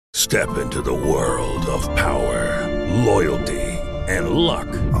Step into the world of power, loyalty, and luck.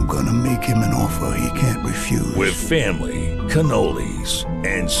 I'm gonna make him an offer he can't refuse. With family, cannolis,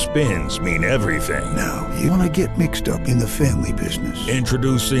 and spins mean everything. Now, you wanna get mixed up in the family business.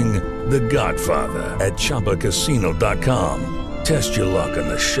 Introducing The Godfather at ChumbaCasino.com. Test your luck in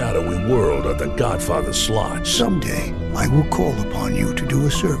the shadowy world of The Godfather slot. Someday, I will call upon you to do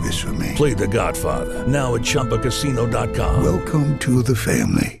a service for me. Play The Godfather, now at ChumbaCasino.com. Welcome to the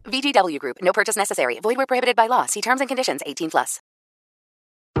family. VGW Group. No purchase necessary. Void where prohibited by law. See terms and conditions. 18+.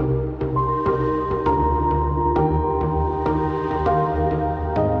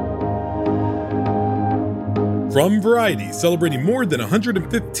 From Variety, celebrating more than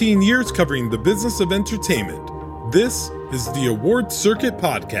 115 years covering the business of entertainment, this is the Award Circuit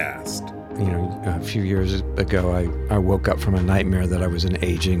Podcast. You know, a few years ago, I woke up from a nightmare that I was an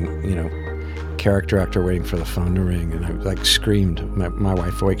aging, character actor waiting for the phone to ring, and I screamed. My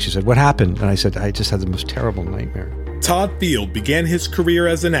wife awake. She said, "What happened?" And I said, "I just had the most terrible nightmare." Todd Field began his career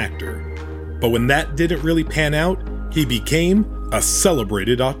as an actor, but when that didn't really pan out, he became a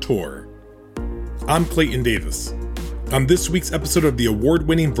celebrated auteur. I'm Clayton Davis. On this week's episode of the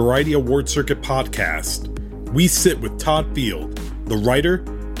award-winning Variety Award Circuit Podcast, we sit with Todd Field, the writer,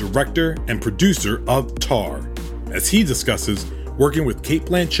 director, and producer of Tar, as he discusses working with Cate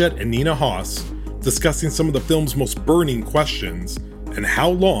Blanchett and Nina Hoss, discussing some of the film's most burning questions, and how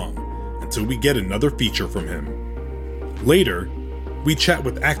long until we get another feature from him. Later, we chat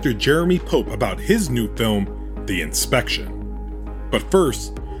with actor Jeremy Pope about his new film, The Inspection. But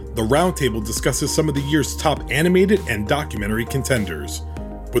first, the Roundtable discusses some of the year's top animated and documentary contenders,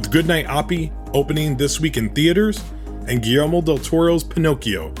 with Goodnight Oppie opening this week in theaters, and Guillermo del Toro's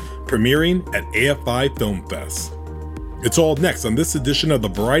Pinocchio premiering at AFI Film Fest. It's all next on this edition of the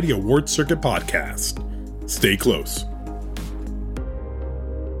Variety Award Circuit Podcast. Stay close.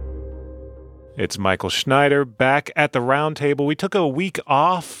 It's Michael Schneider back at the Roundtable. We took a week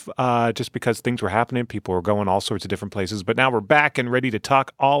off just because things were happening. People were going all sorts of different places. But now we're back and ready to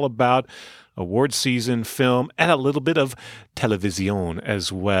talk all about award season, film, and a little bit of television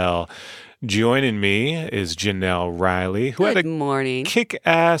as well. Joining me is Janelle Riley, who had a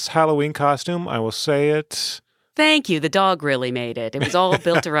kick-ass Halloween costume. I will say it. Thank you. The dog really made it. It was all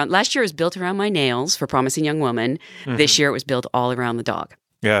built around... Last year it was built around my nails for Promising Young Woman. Mm-hmm. This year it was built all around the dog.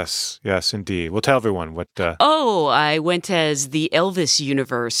 Yes, indeed. Well, tell everyone what... I went as the Elvis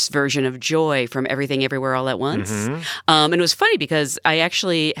universe version of Joy from Everything Everywhere All at Once. Mm-hmm. And it was funny because I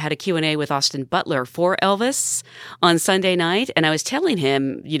actually had a Q&A with Austin Butler for Elvis on Sunday night, and I was telling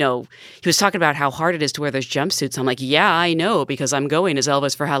him, he was talking about how hard it is to wear those jumpsuits. I'm like, yeah, I know, because I'm going as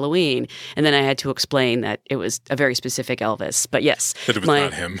Elvis for Halloween. And then I had to explain that it was a very specific Elvis. But yes, that it was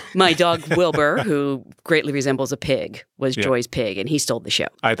not him. My dog Wilbur, who greatly resembles a pig, was Joy's pig, and he stole the show.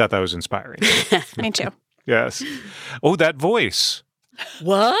 I thought that was inspiring. Me too. Yes. Oh, that voice.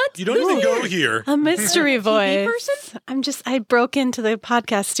 What? You don't even go here. A mystery voice. Person? I broke into the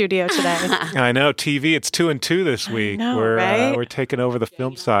podcast studio today. I know. TV, it's 2 and 2 this week. We're taking over the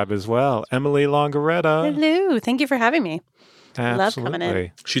film side as well. Emily Longaretta. Hello. Thank you for having me. Absolutely. Love coming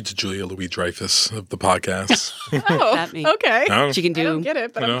in. She's Julia Louis-Dreyfus of the podcast. Okay. No? She can do. I don't get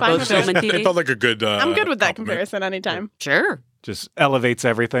it, but I'm fine with film and it. TV. It felt like a good I'm good with that compliment. comparison anytime. Sure. Just elevates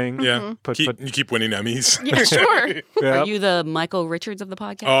everything. Yeah. You keep winning Emmys. Yeah, sure. Yep. Are you the Michael Richards of the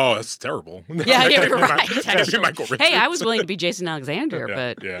podcast? Oh, that's terrible. Yeah, you're right. Michael Richards. Hey, I was willing to be Jason Alexander,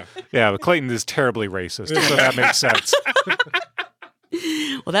 but... Yeah, but Clayton is terribly racist, so that makes sense.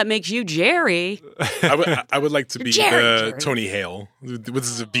 Well, that makes you Jerry. I would like to be Jerry. Tony Hale. This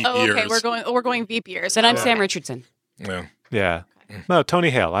is a Veep Oh, okay. years. We're going Veep years. Then I'm Sam Richardson. Yeah. Yeah. No,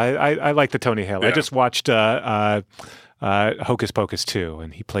 Tony Hale. I like the Tony Hale. Yeah. I just watched Hocus Pocus 2,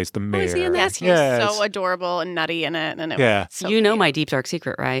 and he plays the mayor. is he in that? He's so adorable and nutty in it. And it was so You know cute. my deep, dark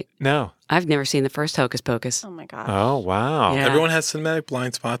secret, right? No. I've never seen the first Hocus Pocus. Oh, my gosh. Oh, wow. Yeah. Everyone has cinematic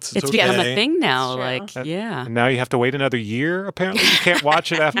blind spots. It's okay. become a thing now. It's true. And now you have to wait another year, apparently? You can't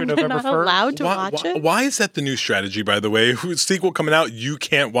watch it after November not 1st? allowed to watch it? Why is that the new strategy, by the way? Sequel coming out, you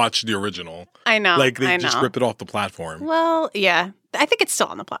can't watch the original. I know. Like, they just rip it off the platform. Well, yeah. I think it's still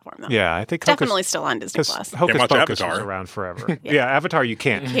on the platform, though. Yeah, I think Definitely still on Disney Plus. Hocus watch Pocus Avatar. was around forever. Yeah, Avatar you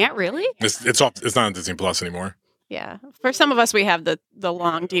can't. Can't really? It's not on Disney Plus anymore. Yeah. For some of us, we have the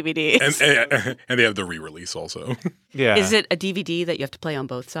long DVDs. And they have the re-release also. Yeah. Is it a DVD that you have to play on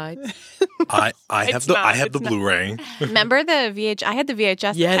both sides? I have the Blu-ray. Remember the VH? I had the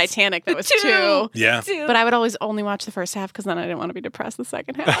VHS Yes. Titanic that was 2. Yeah. But I would always only watch the first half because then I didn't want to be depressed the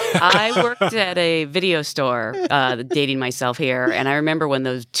second half. I worked at a video store, dating myself here, and I remember when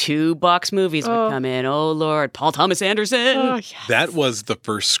those 2-box movies would come in. Oh, Lord. Paul Thomas Anderson. Oh, yes. That was the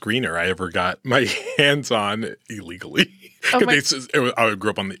first screener I ever got my hands on illegally. Oh, I grew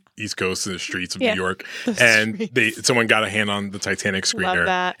up on the East Coast in the streets of New York, and someone got a hand on the Titanic screener, Love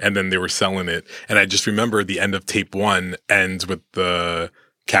that. and then they were selling it. And I just remember the end of tape 1 ends with the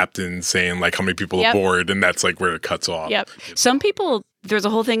captain saying like how many people aboard, and that's like where it cuts off. Yep. Some people, there's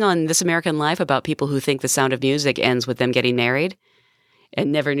a whole thing on This American Life about people who think The Sound of Music ends with them getting married.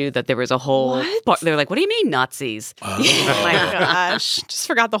 And never knew that there was a whole part. They're like, what do you mean Nazis? Oh my gosh. Just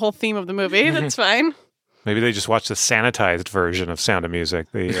forgot the whole theme of the movie. That's fine. Maybe they just watched the sanitized version of Sound of Music,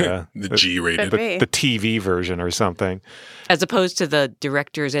 the G-rated, the TV version or something, as opposed to the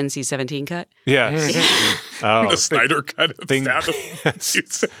director's NC-17 cut. Yes. Oh, the Snyder cut of things, Sound of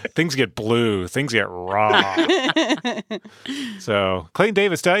Music. Things get blue, things get raw. So, Clayton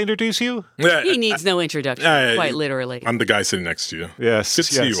Davis, did I introduce you? Yeah, He needs no introduction, quite literally. I'm the guy sitting next to you. Yes. Good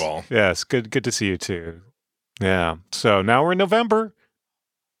to see you all. Yes, good to see you too. Yeah. So now we're in November.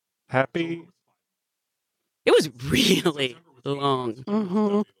 Happy. It was really long.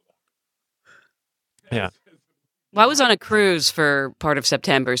 Mm-hmm. Yeah. Well, I was on a cruise for part of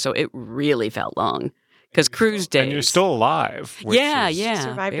September, so it really felt long. Because cruise days. And you're still alive. Yeah.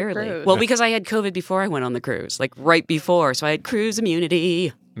 Survived your Barely. cruise. Well, because I had COVID before I went on the cruise, like right before. So I had cruise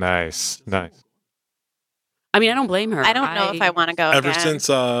immunity. Nice. I mean, I don't blame her. I don't know if I want to go Ever again. since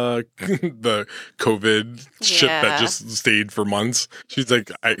the COVID ship that just stayed for months, she's like,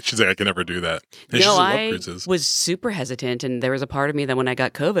 I can never do that. And I was super hesitant, and there was a part of me that when I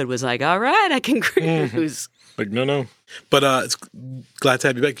got COVID was like, all right, I can cruise. Like, no. But it's glad to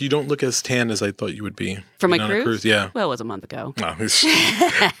have you back. You don't look as tan as I thought you would be. For my You're not on a cruise? Yeah. Well, it was a month ago. No.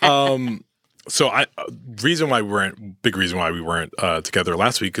 So big reason why we weren't together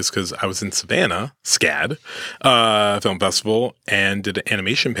last week is because I was in Savannah, SCAD Film Festival, and did an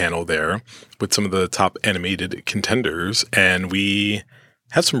animation panel there with some of the top animated contenders, and we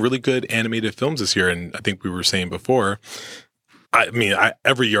had some really good animated films this year. And I think we were saying before, I mean,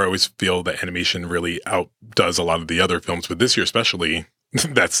 every year I always feel that animation really outdoes a lot of the other films, but this year especially,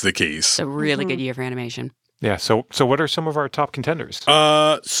 that's the case. It's a really good year for animation. Yeah. So what are some of our top contenders?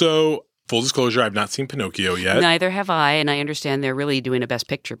 So full disclosure, I've not seen Pinocchio yet. Neither have I, and I understand they're really doing a Best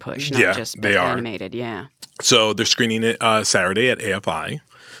Picture push, not just they Best are. Animated. Yeah. So they're screening it Saturday at AFI.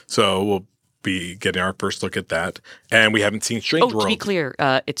 So we'll be getting our first look at that. And we haven't seen Strange World. To be clear,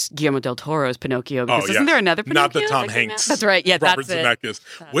 it's Guillermo del Toro's Pinocchio. Because isn't there another Pinocchio? Not the Tom Hanks. That's right. Yeah, Robert that's Zemeckis,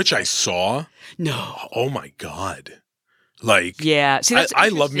 which I saw. No. Oh my God. Like, yeah. See, I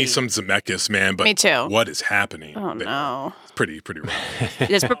love me some Zemeckis, man, but Me too. What is happening? Oh, no. It's pretty rough.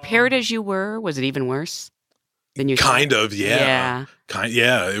 As prepared as you were, was it even worse than you? Kind of, yeah.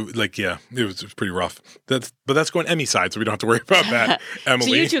 Yeah. It was pretty rough. But that's going Emmy side, so we don't have to worry about that,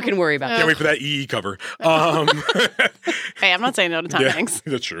 Emily. So you two can worry about Can't that. wait for that EE cover. Hey, I'm not saying no to Tom Hanks.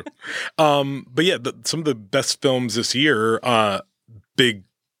 That's true. But yeah, some of the best films this year, big,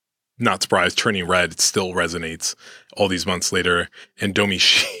 not surprised, Turning Red still resonates all these months later. And Domi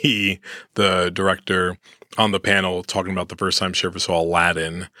Shi, the director, on the panel talking about the first time she ever saw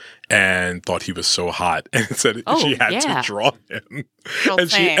Aladdin and thought he was so hot and said she had to draw him.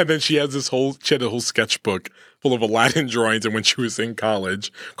 And then she had a whole sketchbook full of Aladdin drawings. And when she was in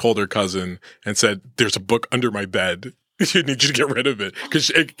college, called her cousin and said, "There's a book under my bed. You need you to get rid of it."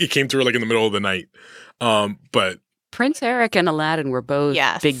 Because it came to her like in the middle of the night. But Prince Eric and Aladdin were both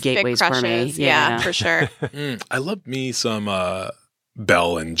big gateways for me. Yeah, for sure. I love me some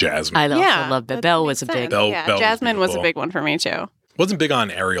Belle and Jasmine. I also love Belle. Belle was a big Belle Jasmine was a beautiful. big one for me too. Wasn't big on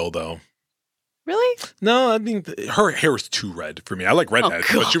Ariel though. Really? No, I mean her hair was too red for me. I like redheads,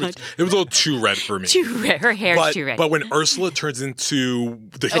 but it was a little too red for me. Too red. Her hair's too red. But when Ursula turns into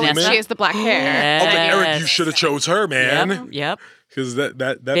the Vanessa? human, She has the black hair. I was like, Eric, you should have chose her, man. Yep. Because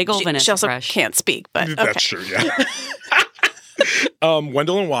that Big old Vanessa She also Fresh. can't speak, but okay. That's true, yeah.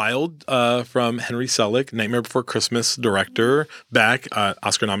 Wendell and Wild from Henry Selick, Nightmare Before Christmas director, back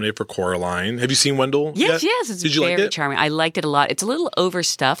Oscar nominated for Coraline. Have you seen Wendell? Yes, yet? it's Did you very like it? charming. I liked it a lot. It's a little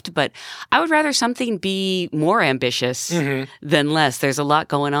overstuffed, but I would rather something be more ambitious than less. There's a lot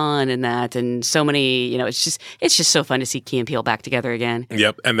going on in that, and so many. It's just so fun to see Key and Peele back together again.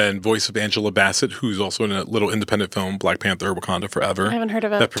 Yep, and then voice of Angela Bassett, who's also in a little independent film, Black Panther: Wakanda Forever. I haven't heard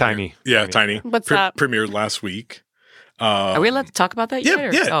of it. Tiny. Yeah, Tiny. What's that? Premiered last week. Are we allowed to talk about that Yeah,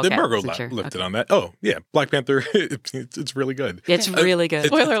 yet? yeah. Oh, The okay. embargo Wasn't sure. lifted Okay. on that. Oh, yeah. Black Panther. It's really good. It's really good.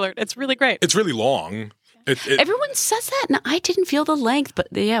 Spoiler alert, it's really great. It's really long. Everyone says that, and I didn't feel the length, but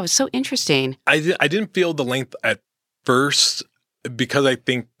yeah, it was so interesting. I didn't feel the length at first because I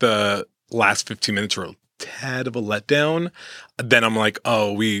think the last 15 minutes were a tad of a letdown. Then I'm like,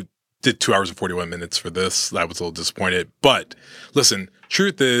 oh, we did 2 hours and 41 minutes for this. I was a little disappointed. But listen,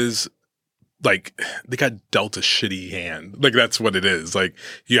 truth is, like, they got dealt a shitty hand. Like, that's what it is. Like,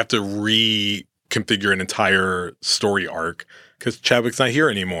 you have to reconfigure an entire story arc because Chadwick's not here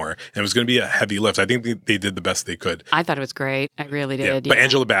anymore. And it was going to be a heavy lift. I think they did the best they could. I thought it was great. I really Yeah. did. But yeah.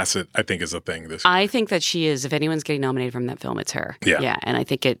 Angela Bassett, I think, is a thing this year. I think that she is. If anyone's getting nominated from that film, it's her. Yeah. Yeah, and I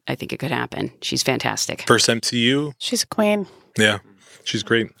think it could happen. She's fantastic. First MCU. She's a queen. Yeah. She's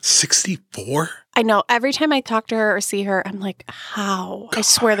great. 64? I know. Every time I talk to her or see her, I'm like, how? I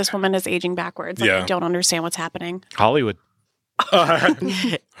swear this woman is aging backwards. Like, Yeah. I don't understand what's happening. Hollywood.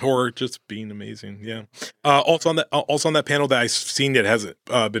 Or just being amazing. Yeah. Also on that panel that I've seen that hasn't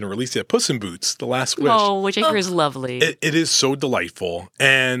been released yet, Puss in Boots, The Last Wish. Oh, which I hear is lovely. It is so delightful.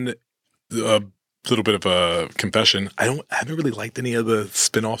 And a little bit of a confession. I haven't really liked any of the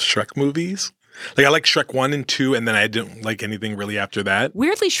spin-off Shrek movies. Like I like Shrek 1 and 2, and then I didn't like anything really after that.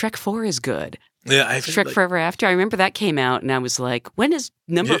 Weirdly, Shrek 4 is good. Yeah, I Shrek Forever After. I remember that came out, and I was like, when is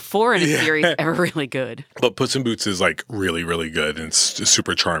number 4 in a series ever really good? But Puss in Boots is like really, really good and it's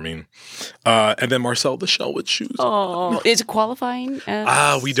super charming. And then Marcel the Shell with shoes. Oh, is it qualifying?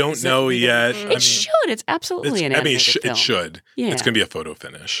 We don't know yet. It should. It's absolutely an it animated film. should. Yeah. It's going to be a photo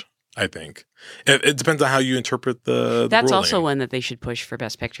finish, I think. It depends on how you interpret the That's ruling. also one that they should push for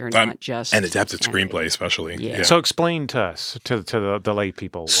Best Picture, not just and adapted animated. screenplay, especially. Yeah. So explain to us, to the lay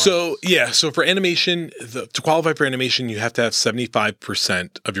people. So for animation, to qualify for animation, you have to have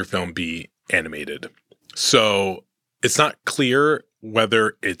 75% of your film be animated. So it's not clear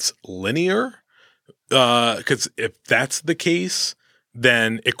whether it's linear, because if that's the case,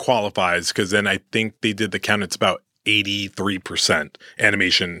 then it qualifies. Because then I think they did the count; it's about 83%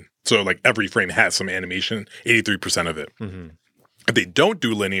 animation. So like every frame has some animation, 83% of it. Mm-hmm. If they don't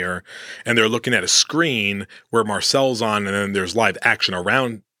do linear and they're looking at a screen where Marcel's on and then there's live action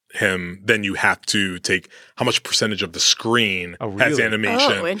around him, then you have to take how much percentage of the screen has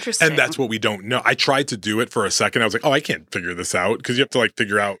animation. Oh, interesting. And that's what we don't know. I tried to do it for a second. I was like, I can't figure this out because you have to like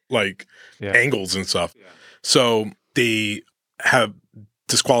figure out like angles and stuff. Yeah. So they have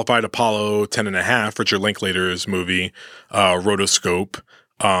disqualified Apollo 10.5, Richard Linklater's movie, Rotoscope.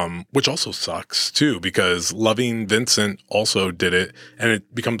 Which also sucks too, because Loving Vincent also did it, and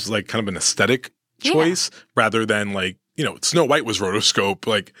it becomes like kind of an aesthetic choice rather than like, Snow White was rotoscope.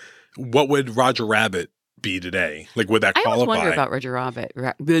 Like, what would Roger Rabbit be today? Like, would that qualify? I always wonder about Roger Rabbit.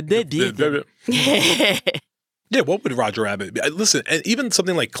 Yeah, what would Roger Rabbit be? Listen, and even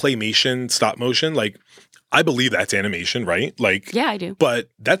something like claymation, stop motion, like, I believe that's animation, right? Like, yeah, I do. But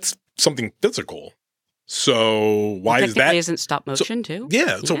that's something physical. So why is that? Isn't stop motion too?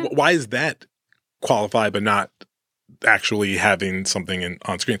 Yeah. So why is that qualified but not actually having something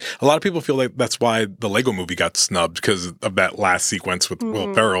on screen? A lot of people feel like that's why the Lego movie got snubbed because of that last sequence with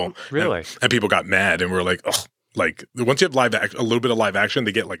Will Ferrell. Really? And people got mad and were like, oh, like once you have a little bit of live action,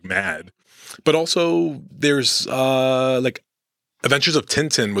 they get like mad. But also there's like Adventures of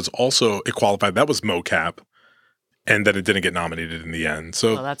Tintin was also it qualified. That was mocap, and then it didn't get nominated in the end.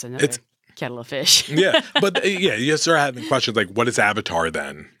 So that's another kettle of fish. Yeah, but you start having questions like, what is Avatar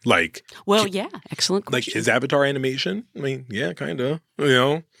then? Like, excellent question. Like, is Avatar animation? I mean, yeah, kind of. I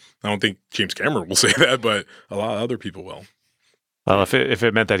don't think James Cameron will say that, but a lot of other people will. Well, if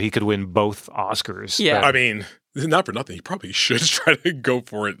it meant that he could win both Oscars, I mean, not for nothing, he probably should try to go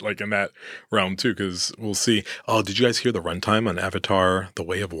for it like in that realm too, because we'll see. Oh, did you guys hear the runtime on Avatar: The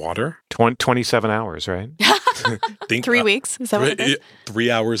Way of Water? 27 hours, right? 3 weeks? Is that what it is? 3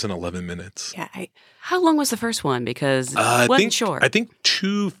 hours and 11 minutes. Yeah. How long was the first one? Because I wasn't sure. I think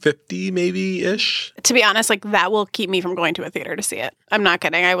 250 maybe-ish. To be honest, like that will keep me from going to a theater to see it. I'm not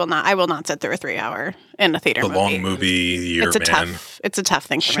kidding. I will not sit through a 3 hour in a theater movie. A long movie year, it's a tough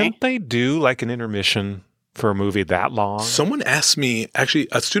thing for me. Shouldn't they do like an intermission for a movie that long? Someone asked me, actually,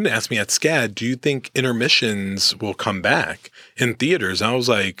 a student asked me at SCAD, do you think intermissions will come back in theaters? And I was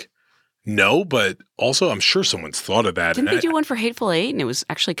like, no, but also I'm sure someone's thought of that. Didn't they do one for Hateful Eight, and it was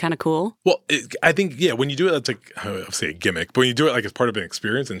actually kind of cool? Well, I think, when you do it, it's like, I'll say a gimmick, but when you do it like as part of an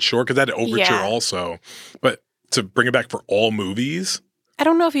experience, and sure, because that had Overture also, but to bring it back for all movies. I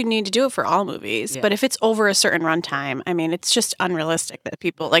don't know if you need to do it for all movies, but if it's over a certain runtime, I mean, it's just unrealistic that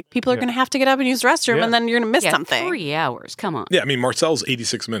people are going to have to get up and use the restroom, and then you're going to miss something. 3 hours, come on. Yeah, I mean, Marcel's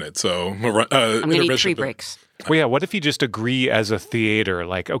 86 minutes, so I'm going to need 3 breaks. Well, yeah, what if you just agree as a theater,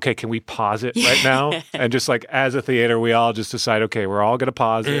 like, okay, can we pause it right now? And just like as a theater, we all just decide, okay, we're all going to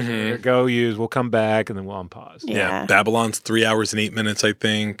pause it. We're gonna we'll come back, and then we'll unpause. Yeah. Babylon's 3 hours and 8 minutes, I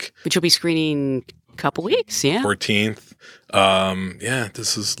think. Which will be screening a couple weeks, 14th.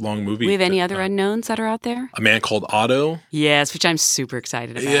 This is a long movie. We have any other unknowns that are out there? A Man Called Otto. Yes, which I'm super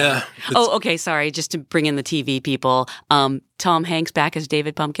excited about. Yeah. Oh, okay, sorry, just to bring in the TV people. Tom Hanks back as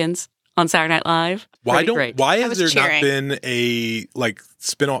David Pumpkins on Saturday Night Live. Why I has was there cheering. not been a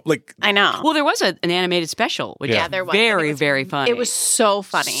spin-off? I know. Well, there was an animated special, which is there was. very, very funny. It was so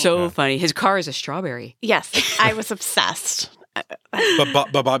funny. So funny. His car is a strawberry. Yes, I was obsessed.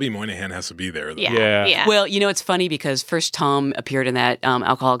 But Bobby Moynihan has to be there. Though. Yeah. Well, it's funny because first Tom appeared in that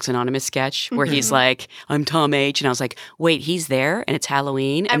Alcoholics Anonymous sketch where he's like, I'm Tom H. And I was like, wait, he's there? And it's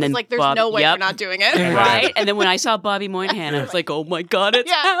Halloween? I And was then like, there's no way we're not doing it. Right? And then when I saw Bobby Moynihan, I was like, oh my God,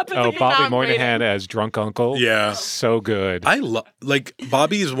 it's happening. Oh, Bobby Tom Moynihan as Drunk Uncle. Yeah. So good. I love,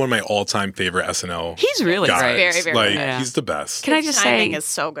 Bobby is one of my all-time favorite SNL He's really guys. great. Very, very like, good. Yeah. he's the best. Can I His just timing say, is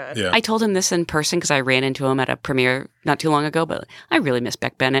so good. Yeah. I told him this in person because I ran into him at a premiere not too long ago, but I really miss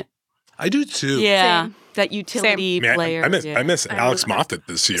Beck Bennett. I do too. Yeah. Same. That utility Man, player. I miss Alex Moffat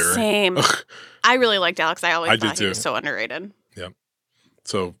this year. Same. I really liked Alex. I always I did thought he too. was so underrated.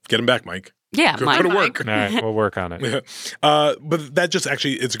 So get him back, Mike. Yeah, Go Mike. to work. All right, we'll work on it. But that just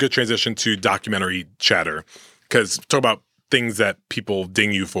actually, it's a good transition to documentary chatter because talk about things that people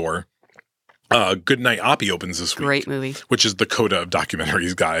ding you for. Good Night Oppie opens this week. Great movie. Which is the coda of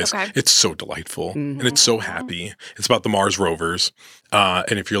documentaries, guys. Okay. It's so delightful and it's so happy. It's about the Mars rovers.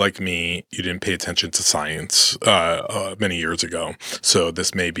 And if you're like me, you didn't pay attention to science many years ago. So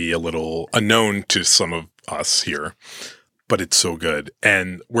this may be a little unknown to some of us here. But it's so good.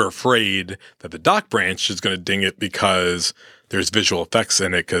 And we're afraid that the doc branch is going to ding it because there's visual effects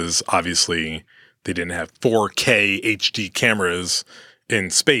in it because obviously they didn't have 4K HD cameras in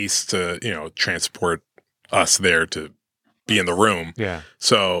space to, transport us there to be in the room. Yeah.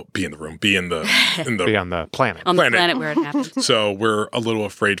 So be in the room, be on the planet. On the planet where it happened. So we're a little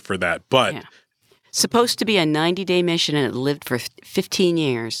afraid for that. But Yeah. Supposed to be a 90-day mission, and it lived for 15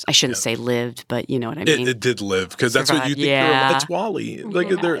 years. I shouldn't say lived, but you know what I mean. it did live because that's what you think. Yeah. It's Wall-E. Like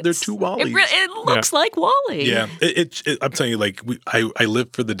they're two Wall-Es. It looks like Wall-E. Yeah, I'm telling you, I live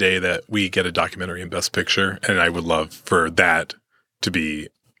for the day that we get a documentary in Best Picture, and I would love for that to be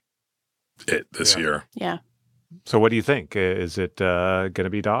it this year. Yeah. So what do you think? Is it going to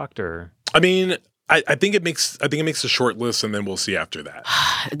be docked or? I mean, I think it makes a short list, and then we'll see after that.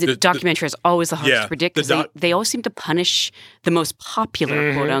 The documentary is always the hardest Yeah, to predict the because they always seem to punish the most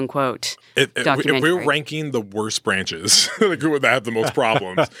popular, quote unquote, If documentary. we're ranking the worst branches, like that have the most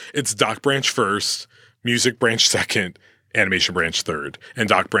problems, it's doc branch first, music branch second, animation branch third, and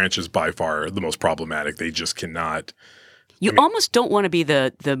doc branch is by far the most problematic. They just cannot. You almost don't want to be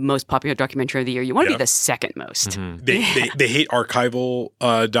the most popular documentary of the year. You want to be the second most. Mm-hmm. They hate archival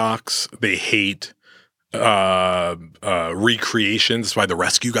docs. They hate recreations. That's why The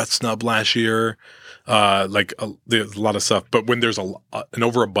Rescue got snubbed last year. There's a lot of stuff. But when there's an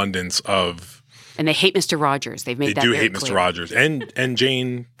overabundance of, And they hate Mr. Rogers. They've made that do very hate clear. Mr. Rogers and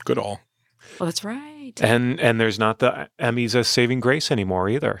Jane Goodall. Well, that's right. And there's not the Emmys as saving grace anymore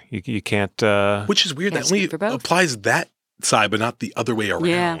either. You can't. Which is weird. Can't That only speak for both. applies that side, but not the other way around.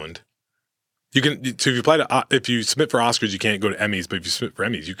 Yeah. You can. So if you apply to, if you submit for Oscars, you can't go to Emmys. But if you submit for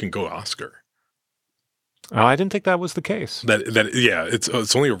Emmys, you can go to Oscar. Oh, I didn't think that was the case.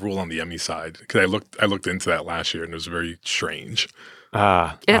 It's only a rule on the Emmy side because I looked into that last year and it was very strange.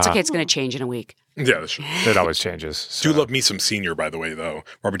 That's okay. It's going to change in a week. Yeah, that's true. It always changes. Do so. love me some Senior, by the way, though.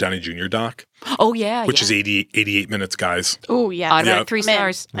 Robert Downey Jr. doc, Oh, yeah. which yeah. is 88 minutes, guys. Oh, yeah. Automatic 3 I'm in.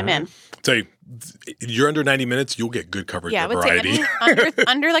 stars. I'm in. Tell you, you're under 90 minutes, you'll get good coverage Yeah, I of would say Variety.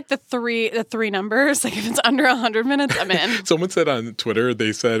 under like the three numbers. Like if it's under 100 minutes, I'm in. Someone said on Twitter,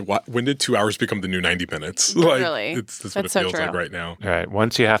 they said, when did 2 hours become the new 90 minutes? Really? That's what it That's so feels like true. right now. All right.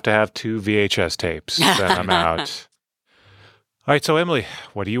 Once you have to have 2 VHS tapes, then I'm out. All right. So, Emily,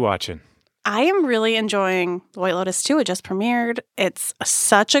 what are you watching? I am really enjoying The White Lotus 2. It just premiered. It's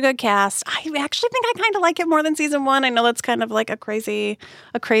such a good cast. I actually think I kind of like it more than season 1. I know that's kind of like a crazy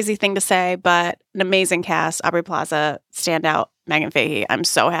thing to say, but an amazing cast. Aubrey Plaza, standout. Megan Fahey. I'm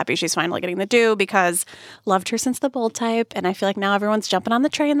so happy she's finally getting the due because loved her since The Bold Type, and I feel like now everyone's jumping on the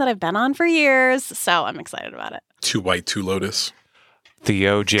train that I've been on for years. So I'm excited about it. 2 White, 2 Lotus.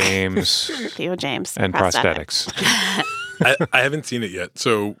 Theo James Theo James and prosthetics. I haven't seen it yet,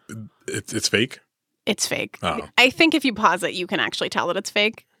 so it's fake? It's fake. Oh. I think if you pause it, you can actually tell that it's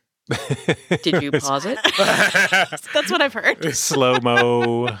fake. Did you pause it? That's what I've heard.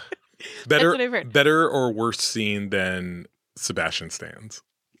 Slow-mo. That's what I've heard. Better or worse scene than Sebastian Stan's?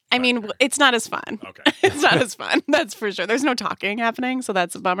 I mean, it's not as fun. Okay. It's not as fun. That's for sure. There's no talking happening, so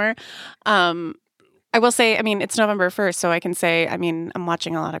that's a bummer. I will say, I mean, it's November 1st, so I can say, I mean, I'm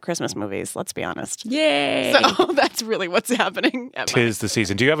watching a lot of Christmas movies, let's be honest. Yay! So that's really what's happening. Tis the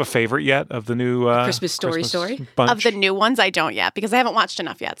season. Do you have a favorite yet of the new Christmas Story bunch? Of the new ones, I don't yet because I haven't watched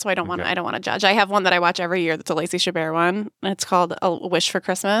enough yet, so I don't want to judge. I have one that I watch every year that's a Lacey Chabert one. And it's called A Wish for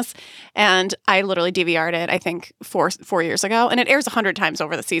Christmas, and I literally DVR'd it. I think 4 years ago, and it airs 100 times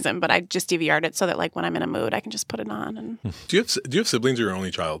over the season. But I just DVR'd it so that like when I'm in a mood, I can just put it on. And Do you have siblings or your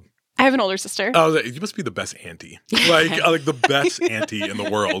only child? I have an older sister. Oh, you must be the best auntie. Like the best auntie in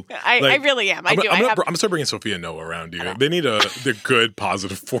the world. I really am. I'm gonna start bringing Sophia and Noah around you. They need a good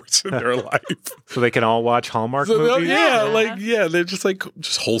positive force in their life, so they can all watch Hallmark movies. They're just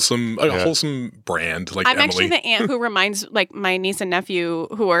wholesome, wholesome brand. Like I'm Emily. actually the aunt who reminds like my niece and nephew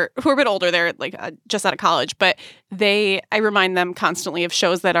who are a bit older. They're like just out of college, but I remind them constantly of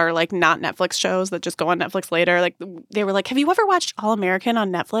shows that are like not Netflix shows that just go on Netflix later. Like they were like, "Have you ever watched All American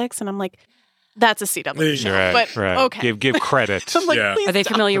on Netflix?" And I'm like, that's a CW show. Right, but right. okay. Give credit. I'm like, Yeah. please Are they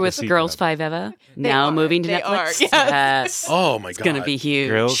stop. familiar with the Girls sequel. 5 Eva? They Now are. moving to They Netflix? are, yes. Oh my god, It's going to be huge.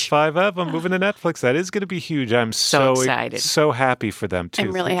 Girls 5 Up. I'm moving to Netflix. That is going to be huge. I'm So excited. so happy for them too.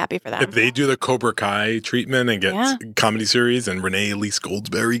 I'm really happy for them. if they do the Cobra Kai treatment and get comedy series, and Renee Elise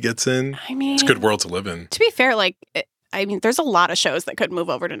Goldsberry gets in, I mean, it's a good world to live in. to be fair, like, I mean, there's a lot of shows that could move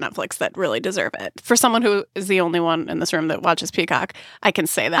over to Netflix that really deserve it. For someone who is the only one in this room that watches Peacock, I can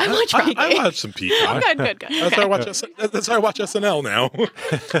say that. I watch some Peacock. Good. That's why I watch SNL now.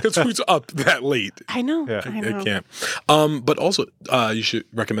 Because who's up that late? I know. Yeah. I know. I can't. But also, you should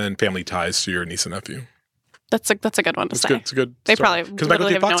recommend Family Ties to your niece and nephew. That's a good one to It's say. good. It's a good. They start. probably because Michael J.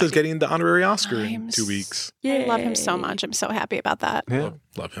 literally have Fox no is getting the honorary Oscar in 2 weeks. I love him so much. I'm so happy about that. Yeah.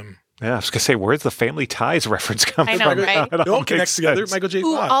 Love him. Yeah, I was gonna say, where's the Family Ties reference coming I know, from? right? It It all connects together. sense. Michael J.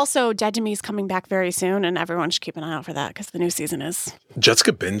 Ooh, Fox. also, Dead to Me is coming back very soon, and everyone should keep an eye out for that because the new season is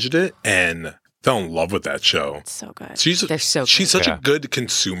Jessica binged it and fell in love with that show. so good. They're so She's good. such a good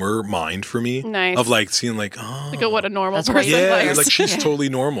consumer mind for me. Nice. Of like seeing like, oh. Like what a normal That's what person yeah, plays. like she's Yeah. totally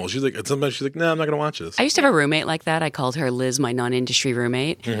normal. She's like, sometimes she's like, no, I'm not going to watch this. I used to have a roommate like that. I called her Liz, my non-industry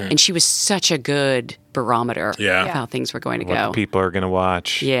roommate, and she was such a good barometer Yeah. of how things were going to What go. people are gonna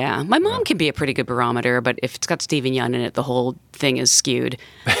watch. Yeah, my mom can be a pretty good barometer, but if it's got Stephen Yeun in it, the whole thing is skewed.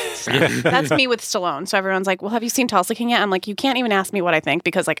 So, That's me with Stallone. So everyone's like, "Well, have you seen Tulsa King yet?" I'm like, "You can't even ask me what I think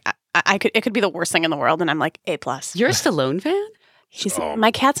because like I could it could be the worst thing in the world," and I'm like, A+. You're a Stallone fan?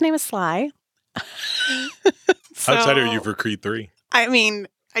 My cat's name is Sly. How excited are you for Creed 3? I mean,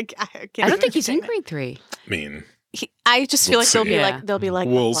 I can't I don't think he's in even say Creed 3. I mean, I just feel We'll like see. there'll be like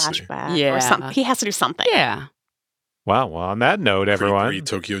We'll a see. flashback Yeah. or something. He has to do something. Yeah. Wow. Well, on that note, everyone. Creed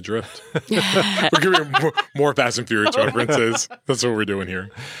 3 Tokyo Drift. We're giving more Fast and Furious references. That's what we're doing here.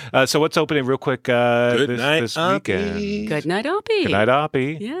 So what's opening real quick Good this night, weekend? Oppie. Good night, Oppie. Good night,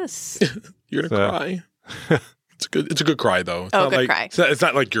 Oppie. Yes. You're gonna cry. It's a good cry though. It's Oh, not good like, cry. It's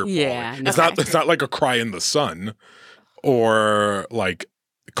not like you're Yeah, bawling. no. It's not like a cry in the sun or like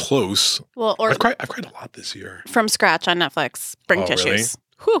close. Well, or I've cried a lot this year. From Scratch on Netflix. Bring Oh, tissues.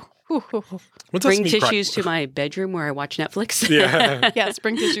 Whew. When's Bring that me cry? tissues to my bedroom where I watch Netflix. Yeah. Yes,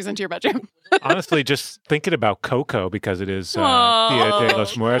 bring tissues into your bedroom. Honestly, just thinking about Coco because it is Aw. Dia de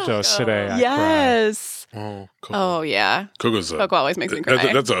los Muertos today. I Yes. Oh, Coco. Oh yeah. Coco's a, Coco always makes me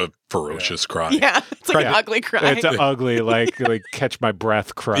cry. That's a ferocious cry. Yeah, it's like an Cry. ugly cry. It's an ugly, like catch my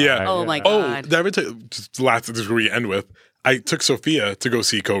breath cry. Yeah. Oh, my Oh, God. did I ever tell you, just last, this is where we end with. I took Sophia to go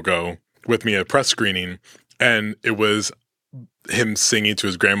see Coco with me at a press screening, and it was him singing to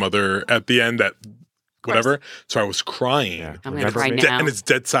his grandmother at the end at whatever. So I was crying. Yeah. I'm going to Remember cry me? now. And it's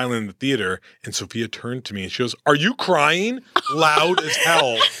dead silent in the theater. And Sophia turned to me and she goes, "Are you crying?" Loud as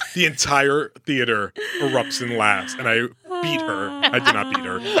hell. The entire theater erupts in laughs. And I beat her. I did not beat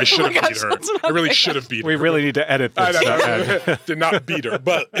her. I should have beat her. that's not I really fair. should have beat her. We really need to edit this. I did not beat her.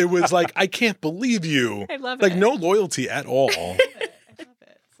 But it was like, I can't believe you. I love like it. no loyalty at all.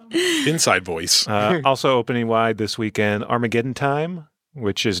 Inside voice. Also opening wide this weekend, Armageddon Time,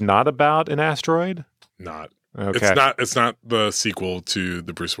 which is not about an asteroid. Not. Okay. It's not the sequel to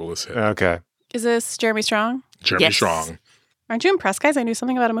the Bruce Willis hit. Okay. Is this Jeremy Strong? Jeremy Yes. Strong. Aren't you impressed, guys? I knew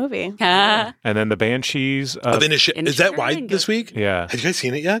something about a movie. Ah. And then the Banshees Of of Inisherin. Is that wide this week? yeah. Have you guys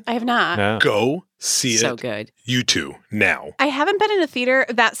seen it yet? I have not. No. Go see So it. good. You two now. I haven't been in a theater.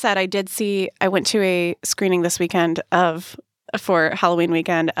 That said, I went to a screening this weekend for Halloween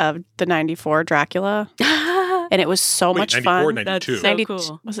weekend of the 94 Dracula. And it was so Wait, much 94, fun. 92. That's so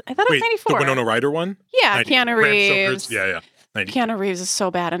cool. Was it, I thought it was Wait, 94. the Winona Ryder one? Yeah, 90. Keanu Bram Reeves. Stoker's- Yeah. Keanu Reeves is so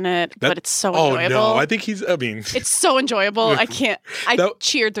bad in it, but it's so Oh, enjoyable. no. I think It's so enjoyable. I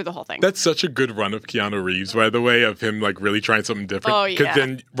cheered through the whole thing. That's such a good run of Keanu Reeves, by the way, of him like really trying something different. Oh, yeah. Because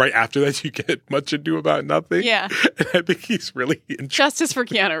then right after that, you get Much Ado About Nothing. Yeah. And I think he's really interesting. Justice for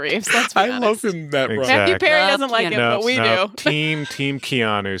Keanu Reeves. Let's be I honest. love him that run. Matthew Exactly. Perry doesn't like him, No, but we no. do. Team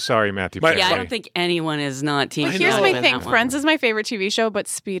Keanu. Sorry, Matthew Perry. Yeah, I don't think anyone is not Team But Keanu here's my with thing. that one. Friends is my favorite TV show, but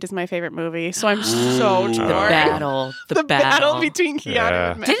Speed is my favorite movie. So I'm so torn. The battle. between Keanu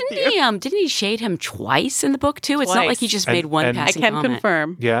Yeah. and Matthew. Didn't he shade him twice in the book too? It's not like he just made one And- I passing can comment.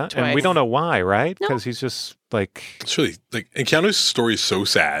 confirm. Yeah, and we Twice. don't know why, right? No. Because he's just like It's really like, and Keanu's story is so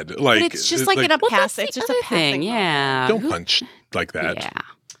sad. Like, But it's just like in a Well, that's pass. It's the just a other passing thing. moment. Yeah. don't punch like that. Yeah.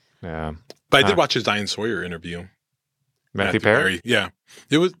 yeah, But I did watch his Diane Sawyer interview. Matthew Perry. Yeah,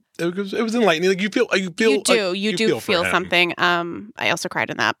 it was enlightening. Like you do feel something. I also cried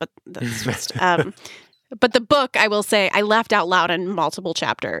in that, but that's just. But the book, I will say, I laughed out loud in multiple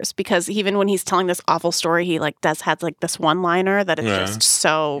chapters because even when he's telling this awful story, he has like this one-liner that is just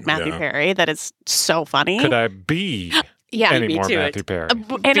so Matthew Perry that is so funny. Could I be Yeah, any me more to Matthew it. Perry?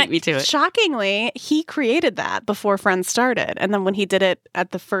 and me to it. Shockingly, he created that before Friends started. And then when he did it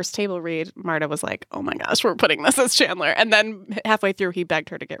at the first table read, Marta was like, oh my gosh, we're putting this as Chandler. And then halfway through, he begged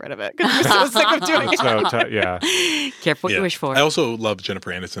her to get rid of it because he was so sick of doing it. So yeah, Careful what you wish for. I also love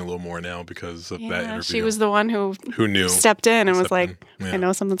Jennifer Aniston a little more now because of that interview. She was the one who knew stepped in and was Stepped like, in. Yeah. I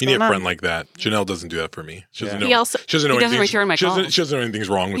know something's You need going a on. friend like that. Janelle doesn't do that for me. She doesn't know. He also- she doesn't know He doesn't anything's- return my she doesn't- calls. She doesn't know anything's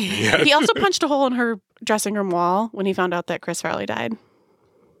wrong with me yet. He also punched a hole in her dressing room wall when he found out that Chris Farley died.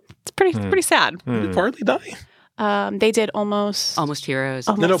 It's pretty sad. Did Farley die? They did almost Heroes.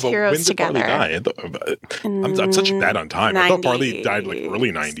 No, but Heroes when did together. Farley die? I'm such bad on time. I thought Farley died like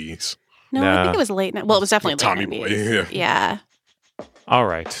early 90s. No, I think it was late. Well, it was definitely Tommy late Boy, 90s. Yeah. all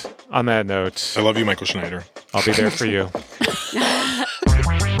right. On that note, I love you, Michael Schneider. I'll be there for you.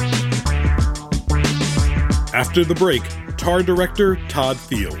 After the break, Tar director Todd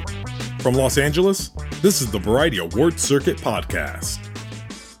Field. From Los Angeles, this is the Variety Award Circuit Podcast.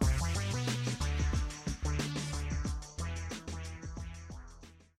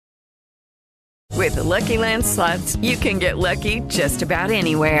 With the Lucky Land Slots, you can get lucky just about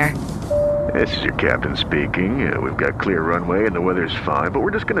anywhere. This is your captain speaking. We've got clear runway and the weather's fine, but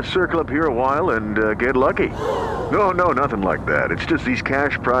we're just going to circle up here a while and get lucky. No, nothing like that. It's just these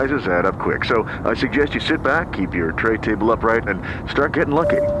cash prizes add up quick. So I suggest you sit back, keep your tray table upright, and start getting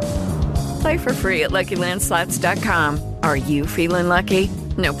lucky. Play for free at LuckyLandSlots.com. Are you feeling lucky?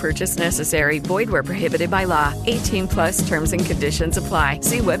 No purchase necessary. Void where prohibited by law. 18+ terms and conditions apply.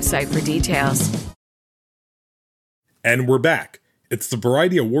 See website for details. And we're back. It's the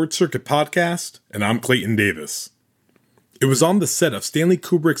Variety Award Circuit Podcast, and I'm Clayton Davis. It was on the set of Stanley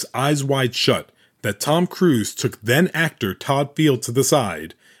Kubrick's Eyes Wide Shut that Tom Cruise took then actor Todd Field to the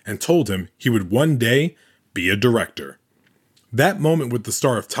side and told him he would one day be a director. That moment with the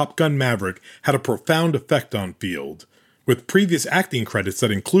star of Top Gun Maverick had a profound effect on Field, with previous acting credits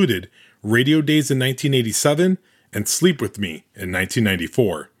that included Radio Days in 1987 and Sleep With Me in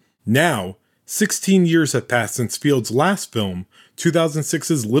 1994. Now, 16 years have passed since Field's last film,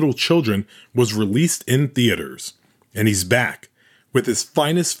 2006's Little Children, was released in theaters. And he's back, with his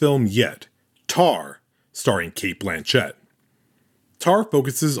finest film yet, Tar, starring Cate Blanchett. Tar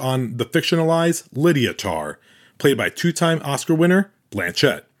focuses on the fictionalized Lydia Tar, played by two-time Oscar winner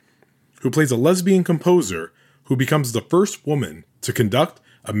Blanchett, who plays a lesbian composer who becomes the first woman to conduct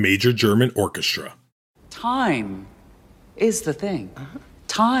a major German orchestra. Time is the thing.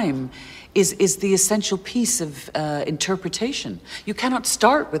 Time is the essential piece of interpretation. You cannot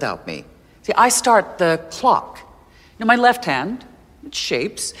start without me. See, I start the clock. You know, my left hand, it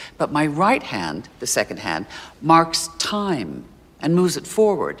shapes, but my right hand, the second hand, marks time and moves it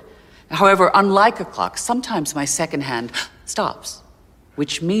forward. However, unlike a clock, sometimes my second hand stops,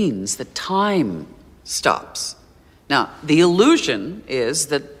 which means that time stops. Now, the illusion is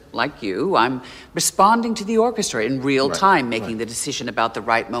that, like you, I'm responding to the orchestra in real time, making the decision about the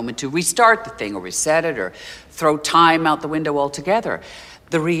right moment to restart the thing or reset it or throw time out the window altogether.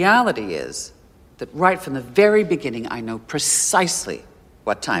 The reality is that right from the very beginning, I know precisely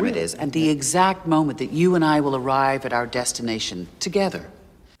what time it is and the exact moment that you and I will arrive at our destination together.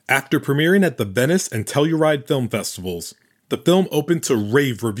 After premiering at the Venice and Telluride Film Festivals, the film opened to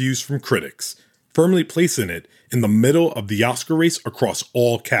rave reviews from critics, firmly placing it in the middle of the Oscar race across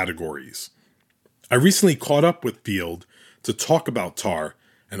all categories. I recently caught up with Field to talk about Tar,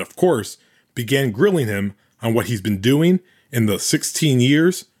 and of course, began grilling him on what he's been doing in the 16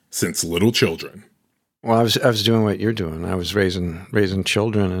 years since Little Children. Well, I was doing what you're doing. I was raising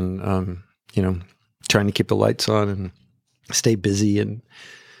children and trying to keep the lights on and stay busy and,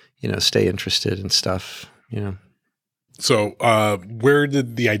 stay interested in stuff, So, where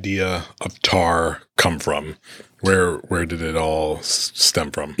did the idea of Tar come from? Where did it all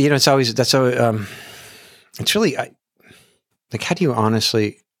stem from? It's always, it's really, like, how do you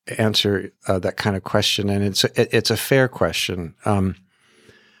honestly answer that kind of question? And it's a fair question. I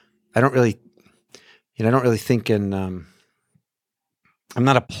don't really think in, I'm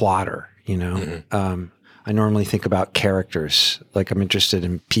not a plotter, I normally think about characters. Like, I'm interested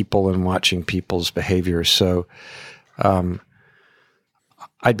in people and watching people's behavior. So, I'd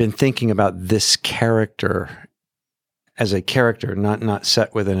been thinking about this character as a character, not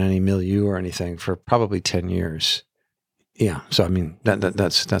set within any milieu or anything, for probably 10 years. Yeah. So, I mean,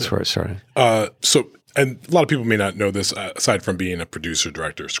 that's where it started. And a lot of people may not know this, aside from being a producer,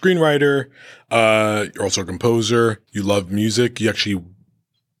 director, screenwriter, you're also a composer. You love music. You actually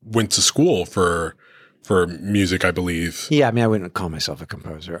went to school for music, I believe. Yeah. I mean, I wouldn't call myself a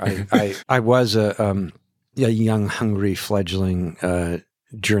composer. I was a young, hungry, fledgling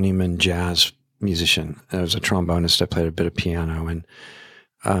journeyman jazz musician. I was a trombonist. I played a bit of piano, and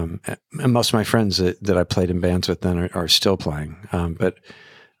most of my friends that I played in bands with then are still playing. But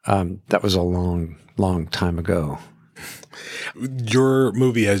that was a long, long time ago. Your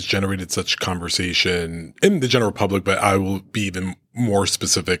movie has generated such conversation in the general public, but I will be even more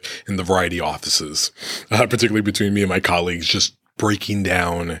specific in the variety offices, particularly between me and my colleagues, just breaking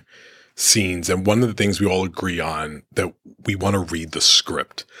down scenes. And one of the things we all agree on, that we want to read the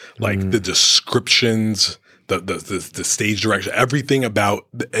script, like the descriptions, the stage direction, everything about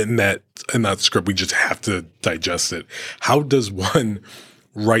in that script. We just have to digest it. How does one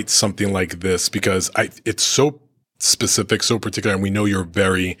write something like this? Because it's so specific, so particular, and we know you're a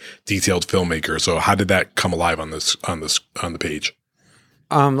very detailed filmmaker. So how did that come alive on the page?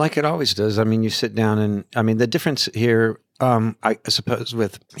 Like it always does. I mean, you sit down and, I mean, the difference here, I suppose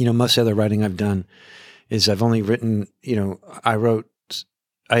with, most of the other writing I've done is I've only written, I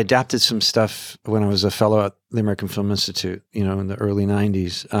adapted some stuff when I was a fellow at the American Film Institute, in the early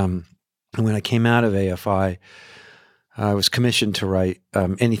 90s. And when I came out of AFI, I was commissioned to write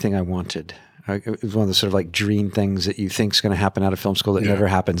anything I wanted. It was one of the sort of like dream things that you think is going to happen out of film school that never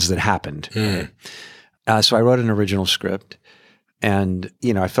happens, that happened. So I wrote an original script, and,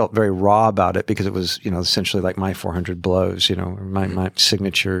 I felt very raw about it because it was, essentially like my 400 Blows, my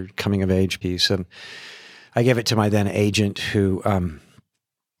signature coming of age piece. And I gave it to my then agent, who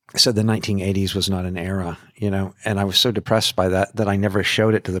said the 1980s was not an era, and I was so depressed by that I never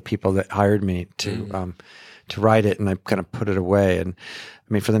showed it to the people that hired me to write it, and I kind of put it away. And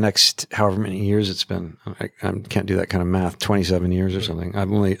I mean, for the next however many years it's been, I can't do that kind of math, 27 years or something, I've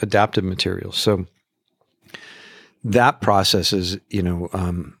only adapted material. So that process is,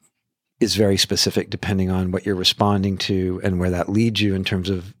 is very specific depending on what you're responding to and where that leads you in terms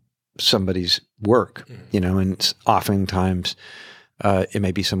of somebody's work, and it's oftentimes it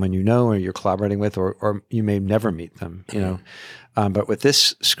may be someone or you're collaborating with, or you may never meet them, but with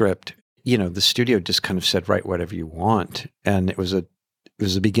this script, the studio just kind of said, write whatever you want. And it was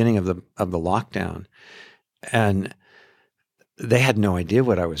the beginning of the lockdown, and they had no idea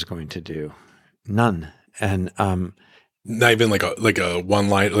what I was going to do. None. And, not even like a one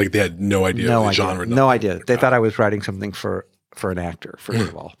line, like they had no idea the genre. No idea. They thought I was writing something for an actor, first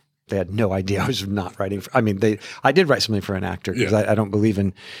of all. They had no idea I was not writing I did write something for an actor because I don't believe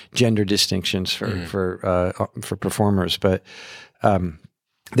in gender distinctions for performers, but,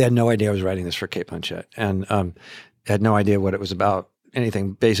 they had no idea I was writing this for Cate Blanchett, and had no idea what it was about,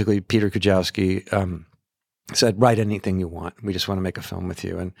 anything. Basically, Peter Kujawski said, write anything you want. We just want to make a film with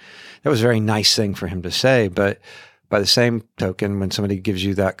you. And that was a very nice thing for him to say. But by the same token, when somebody gives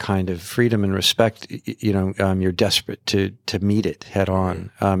you that kind of freedom and respect, you're desperate to meet it head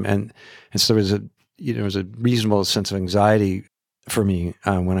on. And so there was a reasonable sense of anxiety for me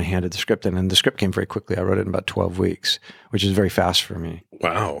when I handed the script in, and the script came very quickly. I wrote it in about 12 weeks, which is very fast for me.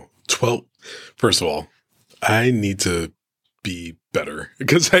 Wow. 12. First of all, I need to be better,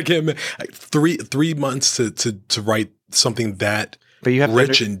 because I can't, 3 months to write something that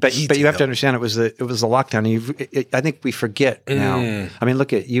rich and detailed. But you have to understand, it was the lockdown. I think we forget now. I mean,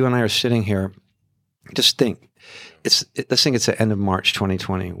 look at you and I are sitting here. Just think, it's the end of March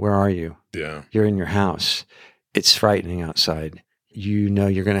 2020. Where are you? Yeah. You're in your house. It's frightening outside.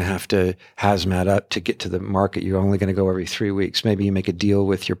 You're going to have to hazmat up to get to the market. You're only going to go every 3 weeks. Maybe you make a deal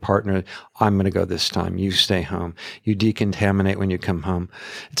with your partner. I'm going to go this time. You stay home. You decontaminate when you come home.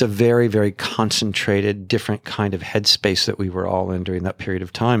 It's a very, very concentrated, different kind of headspace that we were all in during that period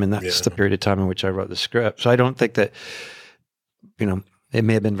of time. And that's the period of time in which I wrote the script. So I don't think that, it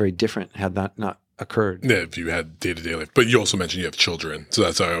may have been very different had that not occurred. Yeah, if you had day-to-day life. But you also mentioned you have children. So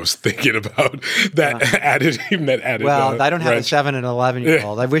that's why I was thinking about that added. Well, I don't have wrench. a 7 and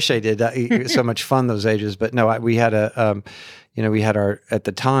 11-year-old. I wish I did. It was so much fun those ages. But no, we had we had at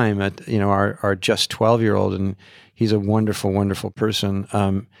the time, our just 12-year-old, and he's a wonderful, wonderful person.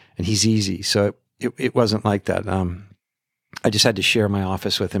 And he's easy. So it wasn't like that. I just had to share my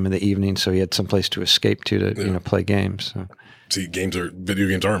office with him in the evening, so he had some place to escape to play games. So. See, video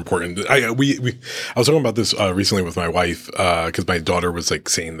games are important. I was talking about this recently with my wife because my daughter was like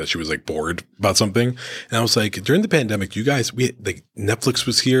saying that she was like bored about something, and I was like, during the pandemic, you guys, Netflix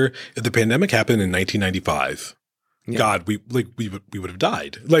was here. If the pandemic happened in 1995. Yeah. God, we would have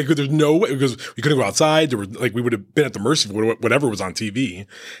died. Like, there's no way, because we couldn't go outside. There were we would have been at the mercy of whatever was on TV,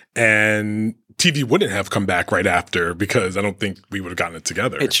 and TV wouldn't have come back right after, because I don't think we would have gotten it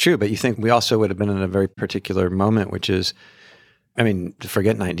together. It's true, but you think we also would have been in a very particular moment, which is, I mean,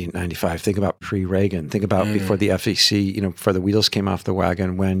 forget 1995. Think about pre-Reagan. Think about before the FCC, before the wheels came off the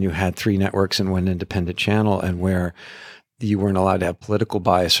wagon, when you had 3 networks and 1 independent channel, and where you weren't allowed to have political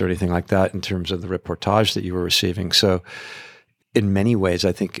bias or anything like that in terms of the reportage that you were receiving. So in many ways,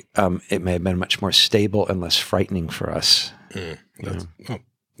 I think it may have been much more stable and less frightening for us.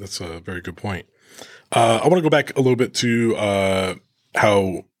 That's a very good point. I want to go back a little bit to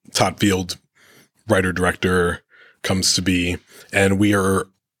how Todd Field, writer-director, comes to be. And we are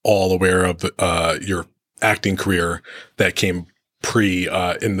all aware of your acting career that came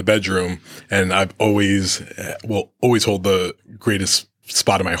In the Bedroom, and I've will always hold the greatest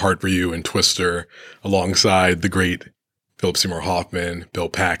spot in my heart for you in Twister, alongside the great Philip Seymour Hoffman, Bill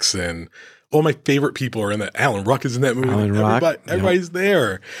Paxton. All my favorite people are in that. Alan Ruck is in that movie. Everybody's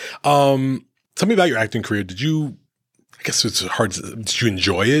there. Tell me about your acting career. I guess it's hard. Did you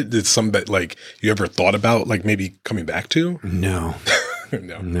enjoy it? Did some that you ever thought about maybe coming back to? No,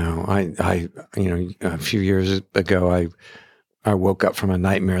 no. I a few years ago, I woke up from a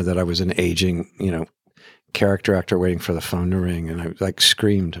nightmare that I was an aging, character actor waiting for the phone to ring, and I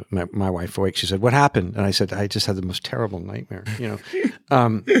screamed. My wife awake. She said, "What happened?" And I said, "I just had the most terrible nightmare."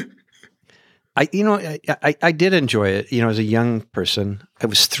 I did enjoy it. As a young person, it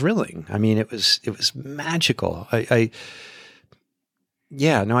was thrilling. I mean, it was magical. I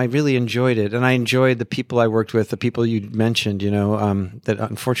really enjoyed it, and I enjoyed the people I worked with, the people you mentioned. That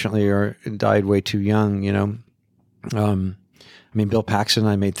unfortunately died way too young. Bill Paxton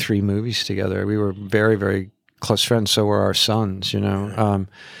and I made 3 movies together. We were very, very close friends. So were our sons, I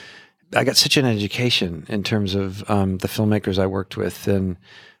got such an education in terms of the filmmakers I worked with, and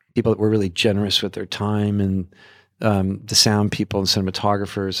people that were really generous with their time, and the sound people and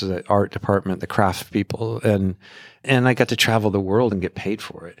cinematographers, the art department, the craft people. And I got to travel the world and get paid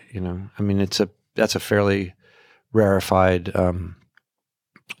for it. That's a fairly rarefied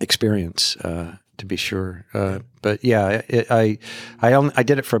experience, to be sure. But yeah, I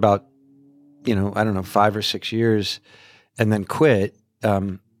did it for about, 5 or 6 years, and then quit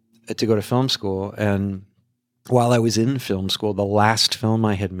to go to film school. And while I was in film school, the last film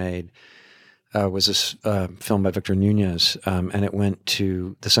I had made was this film by Victor Nunez, and it went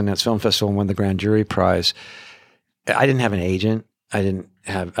to the Sundance Film Festival and won the Grand Jury Prize. I didn't have an agent. I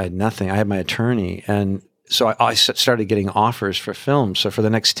had nothing. I had my attorney, and so I started getting offers for films. So for the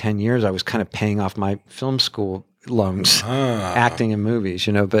next 10 years, I was kind of paying off my film school loans, acting in movies,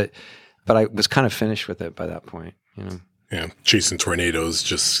 but I was kind of finished with it by that point, Yeah, chasing tornadoes,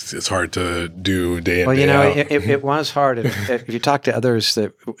 it's hard to do day in, day out. It was hard. If you talk to others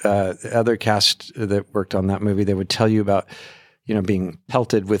other cast that worked on that movie, they would tell you about, being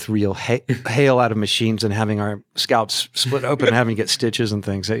pelted with real hail out of machines and having our scalps split open and having to get stitches and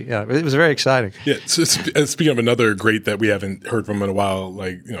things. Yeah, it was very exciting. Yeah. So speaking of another great that we haven't heard from in a while,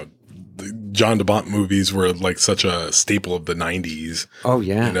 the John DeBont movies were such a staple of the 90s. Oh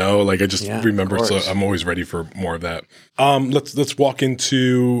yeah. I just remember, so I'm always ready for more of that. Let's walk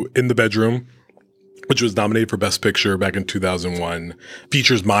into In the Bedroom, which was nominated for Best Picture back in 2001.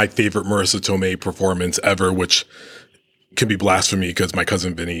 Features my favorite Marissa Tomei performance ever, which can be blasphemy because my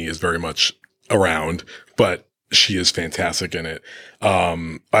cousin Vinny is very much around, but she is fantastic in it.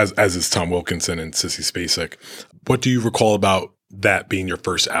 As is Tom Wilkinson and Sissy Spacek. What do you recall about that being your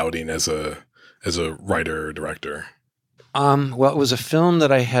first outing as a writer or director? Well, it was a film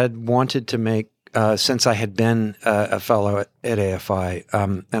that I had wanted to make since I had been a fellow at AFI.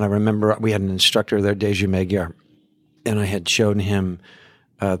 And I remember we had an instructor there, Deju Magyar, and I had shown him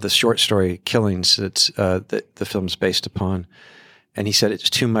the short story Killings that the film's based upon. And he said, it's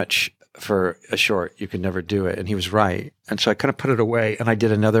too much for a short. You could never do it. And he was right. And so I kind of put it away. And I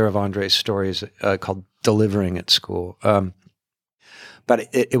did another of Andre's stories called Delivering at School. but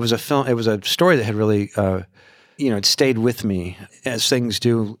it was a film. It was a story that had really, it stayed with me as things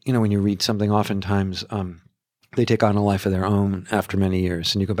do. When you read something, oftentimes they take on a life of their own after many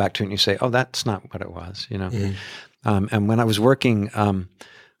years, and you go back to it and you say, "Oh, that's not what it was," And when I was working on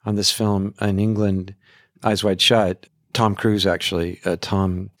this film in England, Eyes Wide Shut, Tom Cruise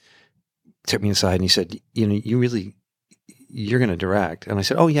Tom took me inside and he said, you're going to direct. And I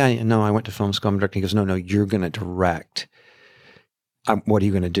said, oh yeah, no, I went to film school, I'm directing. He goes, no, you're going to direct. What are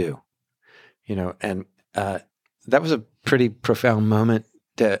you going to do? And that was a pretty profound moment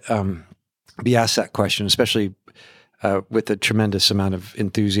to be asked that question, especially with the tremendous amount of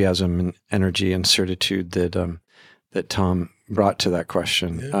enthusiasm and energy and certitude that Tom brought to that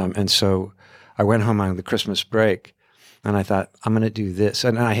question. Yeah. And so I went home on the Christmas break and I thought, I'm going to do this.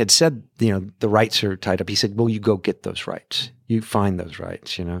 And I had said, the rights are tied up. He said, well, you go get those rights. You find those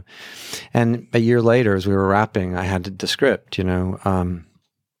rights, And a year later, as we were wrapping, I had the script, and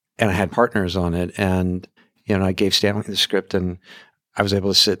I had partners on it. And, I gave Stanley the script and I was able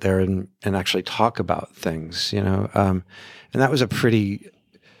to sit there and actually talk about things, And that was a pretty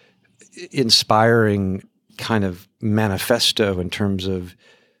inspiring kind of manifesto in terms of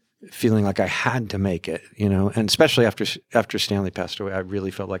feeling like I had to make it, and especially after Stanley passed away, I really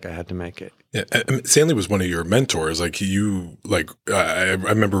felt like I had to make it. Yeah, Stanley was one of your mentors. Like I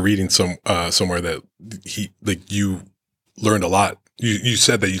remember reading somewhere that you learned a lot. You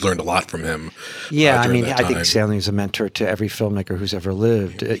said that you learned a lot from him. Yeah, I think Stanley is a mentor to every filmmaker who's ever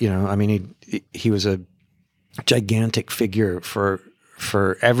lived. He was a gigantic figure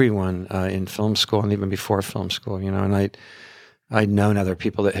for everyone in film school and even before film school. And I'd known other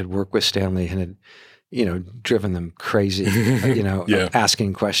people that had worked with Stanley and had, driven them crazy,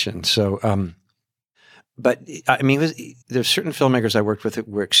 asking questions. So, but there's certain filmmakers I worked with that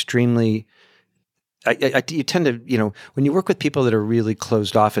were extremely, you tend to, when you work with people that are really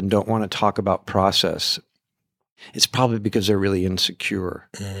closed off and don't want to talk about process, it's probably because they're really insecure.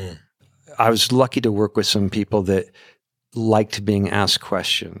 Mm. I was lucky to work with some people that liked being asked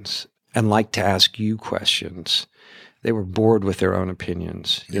questions and liked to ask you questions. They were bored with their own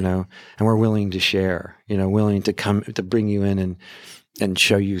opinions, and were willing to share, willing to come to bring you in and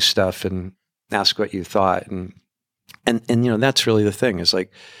show you stuff and ask what you thought. And that's really the thing is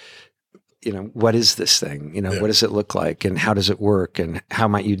like, what is this thing? What does it look like and how does it work and how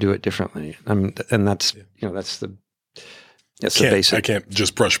might you do it differently? And that's, that's the basic. I can't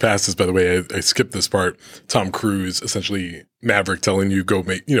just brush past this. By the way, I skipped this part. Tom Cruise, essentially Maverick, telling you go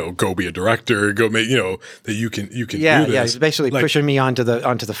be a director, go make that you can do this. Yeah, he's basically pushing me onto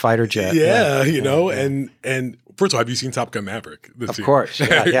the fighter jet. And first of all, have you seen Top Gun Maverick? Of course.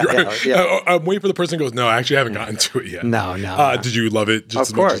 Yeah. I'm waiting for the person who goes, no, I actually haven't gotten to it yet. No. Did you love it?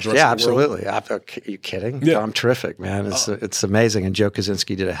 Just of course. Yeah, absolutely. Are you kidding? Yeah. I'm terrific, man. It's amazing. And Joe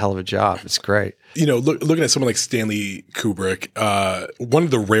Kosinski did a hell of a job. It's great. Looking at someone like Stanley Kubrick, one of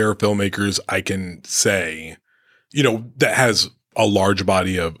the rare filmmakers I can say, that has a large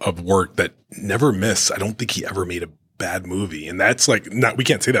body of work that never missed. I don't think he ever made a bad movie. And that's we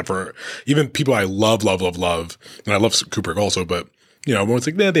can't say that for even people I love. And I love Kubrick also, but everyone's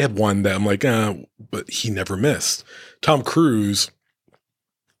like, they have one that I'm like, but he never missed. Tom Cruise,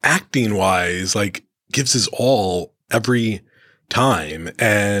 acting wise, gives his all every time.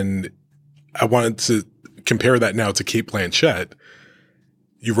 And I wanted to compare that now to Cate Blanchett.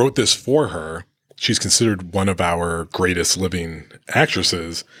 You wrote this for her. She's considered one of our greatest living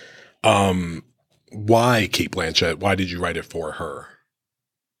actresses. Why Cate Blanchett? Why did you write it for her?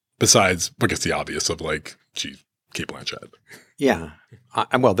 Besides, I guess the obvious of she's Cate Blanchett. Yeah.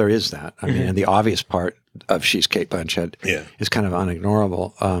 Well, there is that. And the obvious part of she's Cate Blanchett is kind of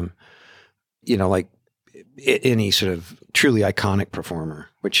unignorable. Any sort of truly iconic performer,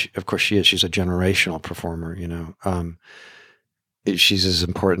 which of course she is. She's a generational performer, She's as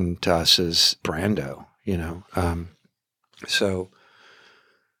important to us as Brando, So,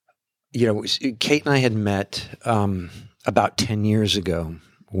 Kate and I had met about 10 years ago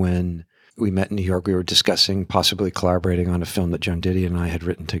when we met in New York. We were discussing possibly collaborating on a film that Joan Didion and I had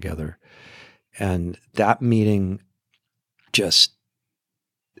written together. And that meeting just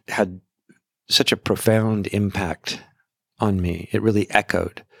had such a profound impact on me. It really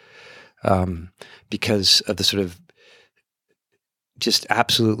echoed because of the sort of just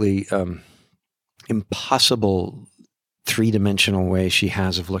absolutely impossible three-dimensional way she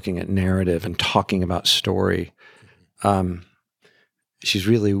has of looking at narrative and talking about story. She's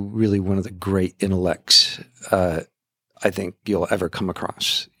really, really one of the great intellects I think you'll ever come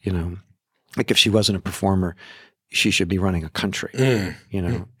across. If she wasn't a performer, she should be running a country, you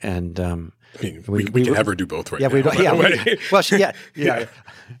know, and I mean, we can have her do both right now. We could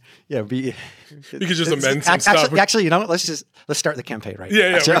just amend some stuff. Actually, you know what? Let's start the campaign right now.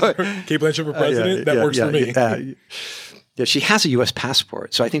 Yeah. Kate Blanchett for president. That works for me. Yeah, she has a U.S.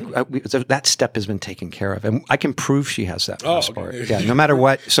 passport, so I think that step has been taken care of, and I can prove she has that passport. Okay. Yeah, no matter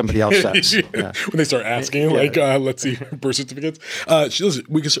what somebody else says. When they start asking, let's see birth certificates.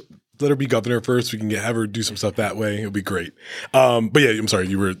 We can let her be governor first. We can have her do some stuff that way. It'll be great. But yeah, I'm sorry,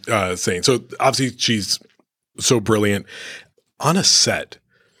 you were saying. So obviously she's so brilliant on a set.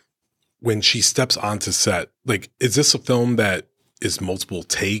 When she steps onto set, like, is this a film that is multiple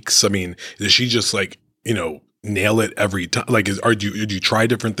takes? I mean, is she just like, you know, nail it every time? Like, do you try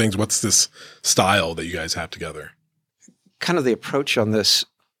different things? What's this style that you guys have together? Kind of the approach on this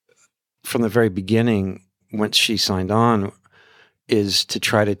from the very beginning, once she signed on, is to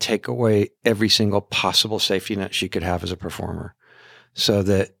try to take away every single possible safety net she could have as a performer. So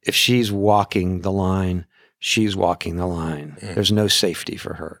that if she's walking the line, she's walking the line. There's no safety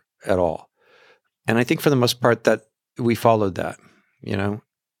for her at all. And I think for the most part that we followed that, you know.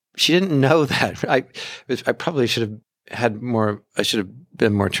 She didn't know that. I probably should have had more, I should have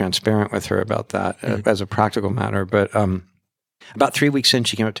been more transparent with her about that as a practical matter. But about 3 weeks in,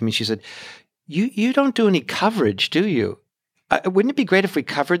 she came up to me, she said, you don't do any coverage, do you? Wouldn't it be great if we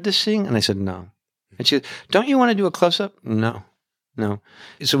covered this thing? And I said, no. And she said, don't you want to do a close-up? No.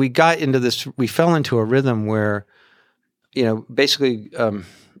 So we got into this, we fell into a rhythm where, you know, basically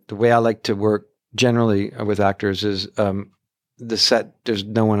the way I like to work generally with actors is the set, there's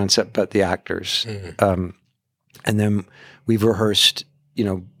no one on set but the actors. And then we've rehearsed, you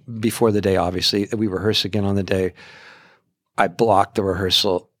know, before the day, obviously. We rehearse again on the day. I block the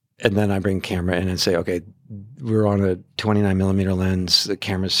rehearsal, and then I bring camera in and say, okay, we're on a 29 millimeter lens. The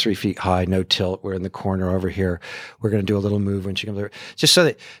camera's 3 feet high, no tilt. We're in the corner over here. We're going to do a little move when she comes over, just so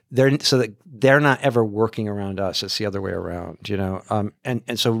that they're not ever working around us. It's the other way around, you know.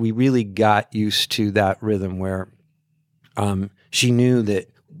 And so we really got used to that rhythm where she knew that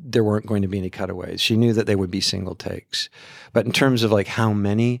there weren't going to be any cutaways. She knew that they would be single takes. But in terms of like how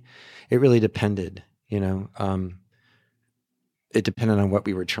many, it really depended, you know. It depended on what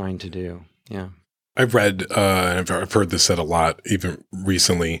we were trying to do. Yeah. I've read, I've heard this said a lot, even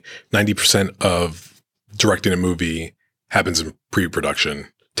recently, 90% of directing a movie happens in pre-production.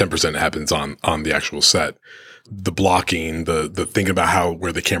 10% happens on the actual set. The blocking, the thinking about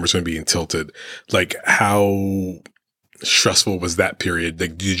where the camera's going to be tilted, like how stressful was that period?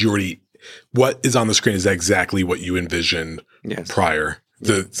 Like, did you already, what is on the screen is exactly what you envisioned prior?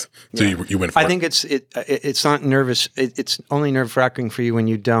 You went for I think it's not nervous. It's only nerve-wracking for you when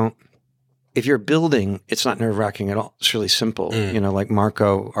you don't. If you're building, it's not nerve-wracking at all. It's really simple. You know, like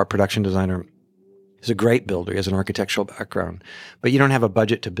Marco, our production designer, is a great builder. He has an architectural background, but you don't have a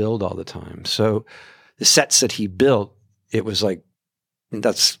budget to build all the time. So the sets that he built, it was like,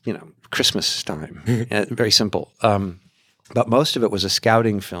 that's, you know, Christmas time. Very simple. But most of it was a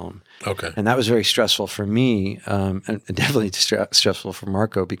scouting film. Okay. And that was very stressful for me, and definitely stressful for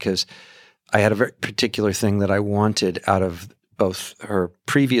Marco, because I had a very particular thing that I wanted out of both her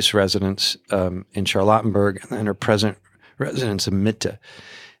previous residence in Charlottenburg and her present residence in Mitte,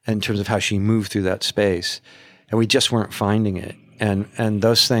 in terms of how she moved through that space. And we just weren't finding it. And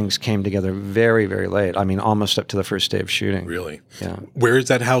those things came together very, very late. I mean, almost up to the first day of shooting. Really? Yeah. Where is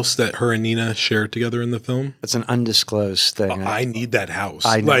that house that her and Nina shared together in the film? It's an undisclosed thing. I need that house.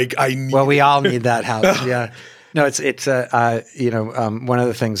 Well, we all need that house. Yeah. No, it's one of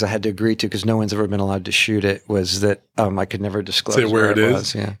the things I had to agree to, because no one's ever been allowed to shoot it, was that I could never disclose where it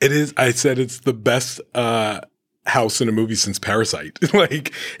is. Yeah. It is. I said it's the best house in a movie since Parasite.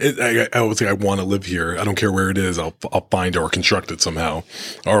 I always say I want to live here. I don't care where it is. I'll find it or construct it somehow,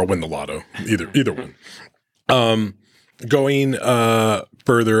 or I'll win the lotto. Either one. Going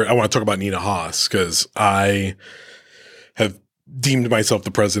further, I want to talk about Nina Hoss, because I have deemed myself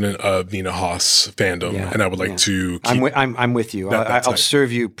the president of Nina Hoss fandom, and I would like to keep I'm with you. I'll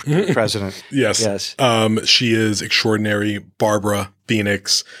serve you, president. Yes. She is extraordinary. Barbara,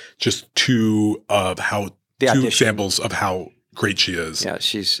 Phoenix, just two examples of how great she is. Yeah,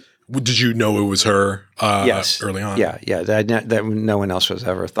 she's. Did you know it was her? Yes. Early on. Yeah. That no one else was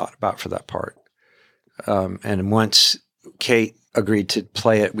ever thought about for that part. And once Kate agreed to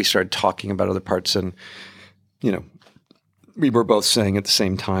play it, we started talking about other parts, and we were both saying at the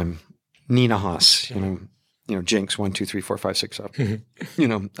same time, Nina Hoss, Jinx, 1, 2, 3, 4, 5, 6 up, and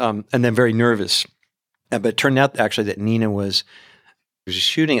then very nervous. But it turned out actually that Nina was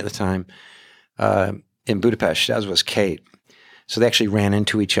shooting at the time in Budapest, as was Kate. So they actually ran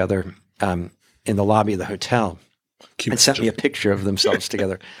into each other in the lobby of the hotel. and sent me a picture of themselves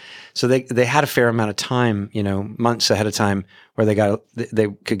together. So they had a fair amount of time, months ahead of time, where they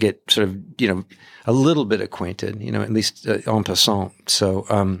could get sort of a little bit acquainted, at least en passant.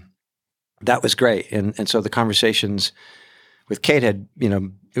 So that was great, and so the conversations with Kate had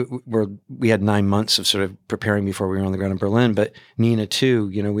we had 9 months of sort of preparing before we were on the ground in Berlin, but Nina too.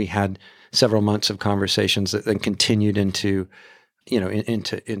 We had several months of conversations that then continued into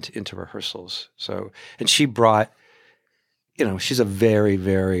into rehearsals. So, and she brought. She's a very,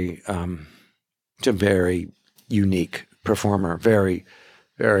 very, unique performer, very,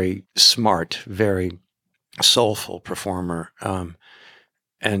 very smart, very soulful performer.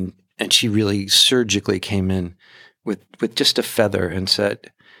 And she really surgically came in with just a feather and said,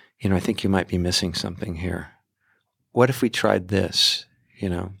 I think you might be missing something here. What if we tried this,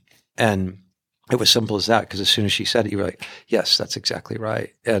 And it was simple as that, because as soon as she said it, you were like, yes, that's exactly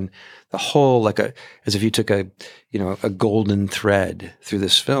right. And the whole, as if you took a golden thread through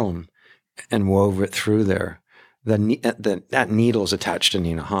this film and wove it through there. That needle is attached to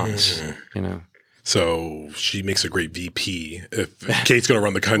Nina Haas, So she makes a great VP. If Kate's going to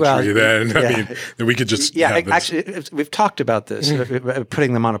run the country, then then we could just actually we've talked about this,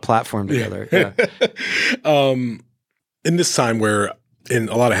 putting them on a platform together. Yeah. In this time where in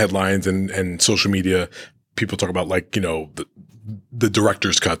a lot of headlines and social media, people talk about the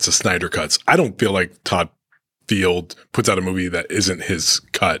director's cuts, the Snyder cuts. I don't feel like Todd Field puts out a movie that isn't his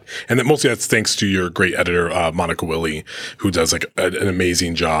cut. And that mostly that's thanks to your great editor, Monica Willie, who does an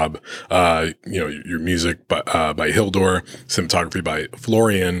amazing job. Your music by Hildor, cinematography by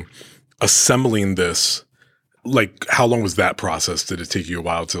Florian, assembling this. How long was that process? Did it take you a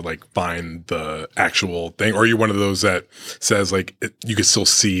while to find the actual thing? Or are you one of those that says you can still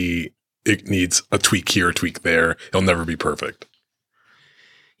see it needs a tweak here, a tweak there. It'll never be perfect.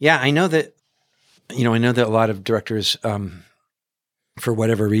 Yeah, I know that. I know that a lot of directors, for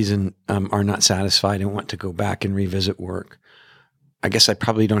whatever reason, are not satisfied and want to go back and revisit work. I guess I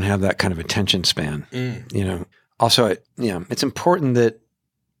probably don't have that kind of attention span. Also, it's important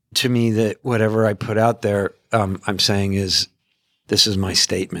to me that whatever I put out there, I'm saying this is my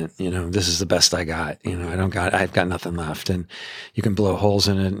statement. This is the best I got. I've got nothing left, and you can blow holes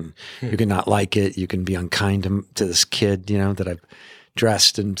in it, and you can not like it. You can be unkind to this kid, that I've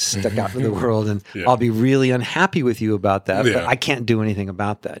dressed and stuck out in the world, and I'll be really unhappy with you about that. But I can't do anything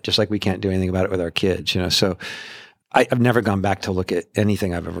about that. Just like we can't do anything about it with our kids. So I've never gone back to look at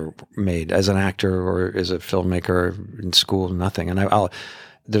anything I've ever made as an actor or as a filmmaker in school. Nothing. And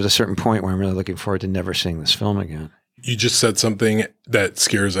there's a certain point where I'm really looking forward to never seeing this film again. You just said something that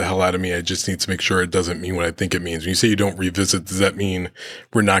scares the hell out of me. I just need to make sure it doesn't mean what I think it means. When you say you don't revisit, does that mean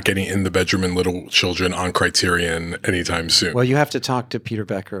we're not getting In the Bedroom and Little Children on Criterion anytime soon? Well, you have to talk to Peter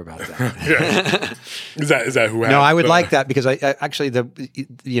Becker about that. Is that who? No, I would like that, because I actually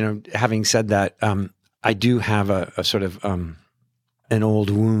having said that, I do have a sort of an old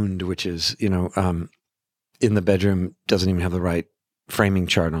wound, which is In the Bedroom doesn't even have the right framing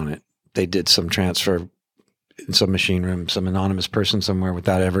chart on it. They did some transfer in some machine room, some anonymous person somewhere,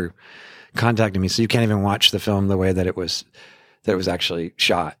 without ever contacting me. So you can't even watch the film the way that it was actually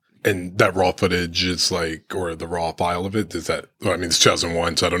shot. And that raw footage is or the raw file of it, is that, it's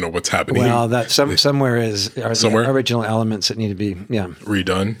 2001, so I don't know what's happening. Well, that somewhere are the original elements that need to be,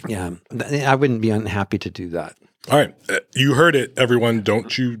 redone. Yeah. I wouldn't be unhappy to do that. All right. You heard it, everyone.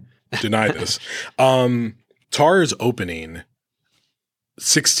 Don't you deny this. Tar is opening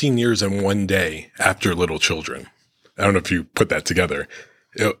 16 years and 1 day after Little Children. I don't know if you put that together.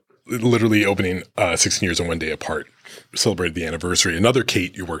 Literally opening 16 years and 1 day apart. Celebrated the anniversary. Another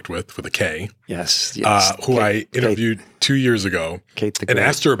Kate you worked with a K. Yes. Who I interviewed 2 years ago. Kate the and Great.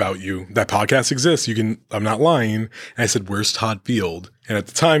 Asked her about you. That podcast exists. I'm not lying. And I said, where's Todd Field? And at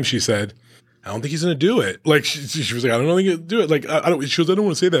the time she said, I don't think he's going to do it. She was like, I don't think he'll do it. I don't want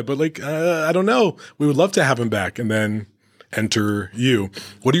to say that, but I don't know. We would love to have him back. And then enter you.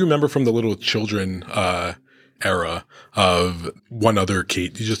 What do you remember from the Little Children era of one other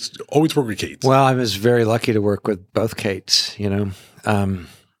Kate? You just always work with Kate. Well, I was very lucky to work with both Kates.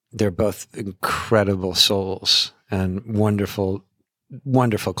 They're both incredible souls and wonderful,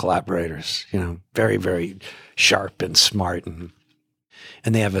 wonderful collaborators. Very, very sharp and smart, and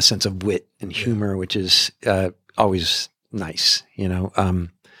they have a sense of wit and humor, which is always nice.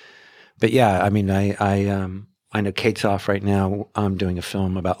 But yeah, I know Kate's off right now. I'm doing a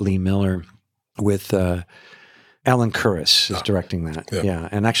film about Lee Miller with Alan Curris is directing that. Yeah.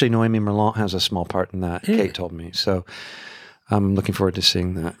 And actually Noémie Merlant has a small part in that, Kate told me. So I'm looking forward to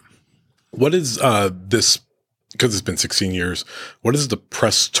seeing that. What is this because it's been 16 years, what is the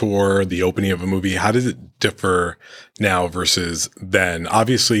press tour, the opening of a movie? How does it differ now versus then?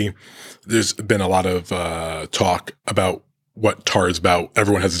 Obviously, there's been a lot of talk about what Tar is about.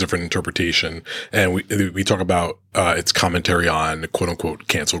 Everyone has a different interpretation. And we talk about its commentary on quote unquote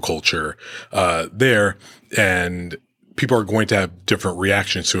cancel culture there. And people are going to have different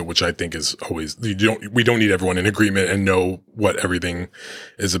reactions to it, which I think is always, we don't need everyone in agreement and know what everything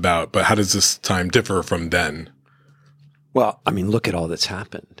is about. But how does this time differ from then? Well, I mean, look at all that's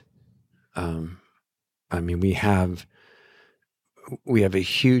happened. I mean, we have a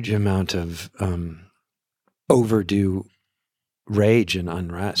huge amount of overdue rage and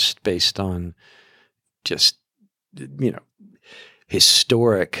unrest based on just,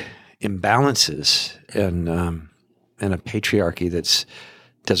 historic imbalances and a patriarchy that's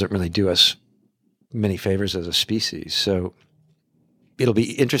doesn't really do us many favors as a species. So it'll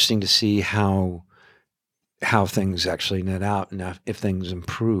be interesting to see how things actually net out and if things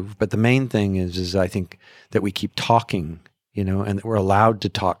improve. But the main thing is I think that we keep talking, and that we're allowed to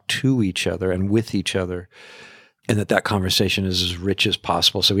talk to each other and with each other, and that conversation is as rich as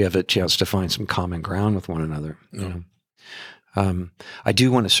possible. So we have a chance to find some common ground with one another. I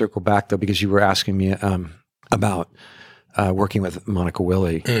do want to circle back though, because you were asking me about working with Monica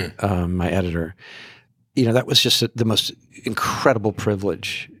Willie, my editor. That was just the most incredible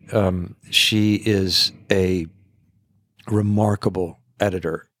privilege. She is a remarkable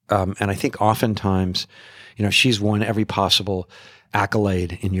editor. And I think oftentimes, she's won every possible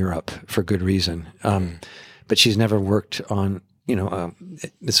accolade in Europe for good reason. But she's never worked on,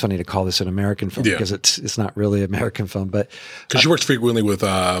 it's funny to call this an American film because it's not really an American film, but because she works frequently with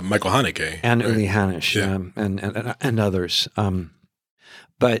Michael Haneke and Uli Hanisch and others.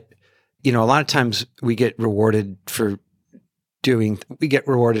 But a lot of times we get rewarded for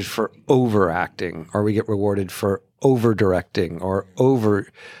overacting, or we get rewarded for over directing or over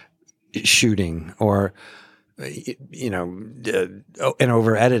shooting, or and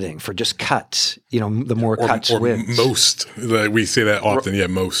over editing for just cuts. The more cuts wins. Most. We say that often. Yeah,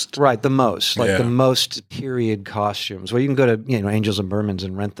 most. Right, the most. The most period costumes. Well, you can go to Angels and Mermans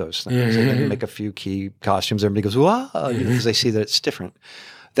and rent those things, and then make a few key costumes. Everybody goes, "Wow!" Because they see that it's different.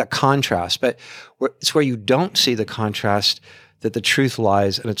 That contrast, but it's where you don't see the contrast that the truth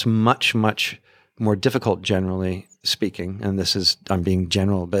lies, and it's much, much more difficult, generally speaking. And I'm being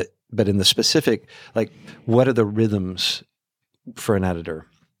general, but in the specific, what are the rhythms for an editor?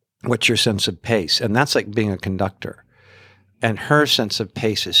 What's your sense of pace? And that's like being a conductor. And her sense of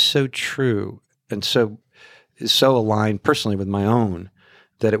pace is so true and so aligned personally with my own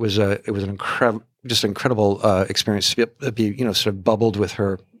that it was an incredible experience to be sort of bubbled with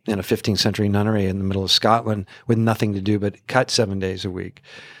her in a 15th century nunnery in the middle of Scotland with nothing to do but cut 7 days a week,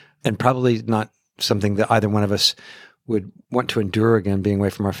 and probably not something that either one of us would want to endure again, being away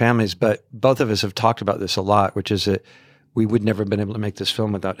from our families. But both of us have talked about this a lot, which is that we would never have been able to make this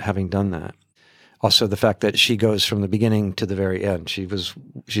film without having done that. Also, the fact that she goes from the beginning to the very end. She was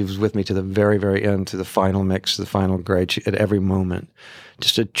with me to the very, very end, to the final mix, the final grade, at every moment.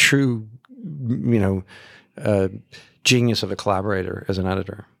 Just a true, genius of a collaborator as an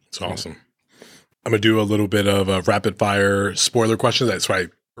editor. It's awesome. I'm going to do a little bit of rapid fire spoiler questions. That's why I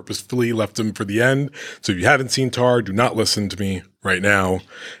purposefully left them for the end. So if you haven't seen Tar, do not listen to me right now,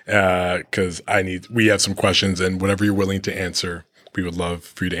 because we have some questions, and whatever you're willing to answer, we would love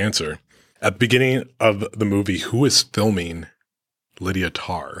for you to answer. At the beginning of the movie, who is filming Lydia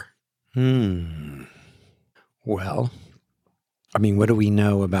Tar? Well, I mean, what do we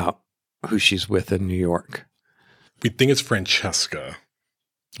know about who she's with in New York? We think it's Francesca.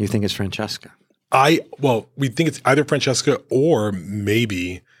 You think it's Francesca? We think it's either Francesca or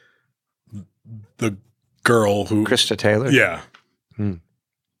maybe the girl who... Krista Taylor? Yeah.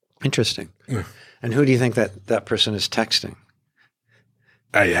 Interesting. And who do you think that person is texting?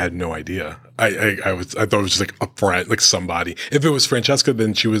 I had no idea. I thought it was just like a friend, like somebody. If it was Francesca,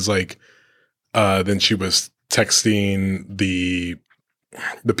 then she was texting the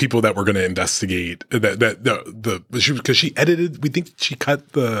people that were going to investigate because she edited. We think she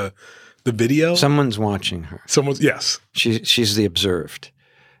cut the video. Someone's watching her. Yes. She's the observed.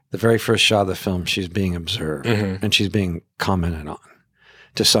 The very first shot of the film, she's being observed, and she's being commented on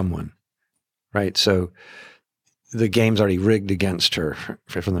to someone, right? So the game's already rigged against her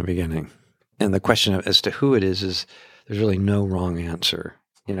from the beginning. And the question as to who it is there's really no wrong answer.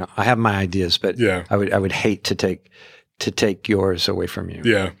 I have my ideas, but I would hate to take yours away from you.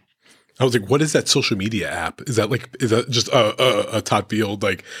 Yeah. I was like, what is that social media app? Is that just a Todd Field?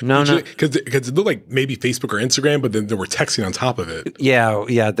 Like, no. Because it looked like maybe Facebook or Instagram, but then there were texting on top of it. Yeah.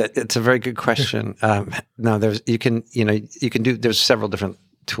 It's a very good question. No, there's several different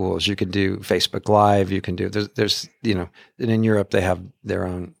tools. You can do Facebook Live. You can do, there's and in Europe they have their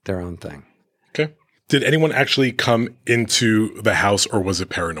own thing. Okay. Did anyone actually come into the house, or was it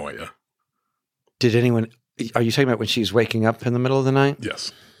paranoia? Did anyone, are you talking about when she's waking up in the middle of the night?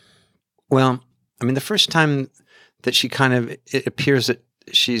 Yes. Well, I mean, the first time that it appears that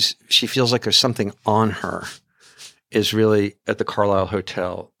she feels like there's something on her is really at the Carlisle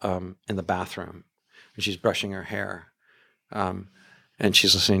Hotel in the bathroom when she's brushing her hair and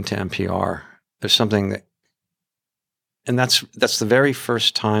she's listening to NPR. There's something that, and that's the very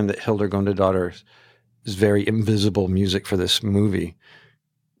first time that Hildur Guðnadóttir's very invisible music for this movie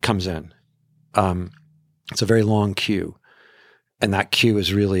comes in. It's a very long cue. And that cue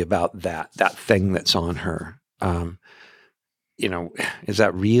is really about that thing that's on her. Is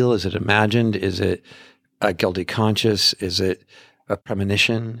that real? Is it imagined? Is it a guilty conscience? Is it a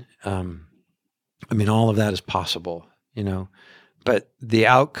premonition? All of that is possible, but the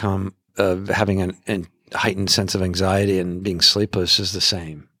outcome of having a heightened sense of anxiety and being sleepless is the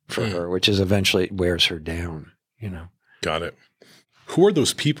same for her, which is eventually it wears her down, Got it. Who are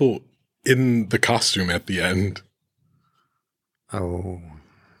those people in the costume at the end? Oh,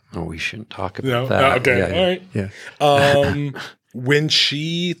 we shouldn't talk about that. No? Okay, all right. Yeah. When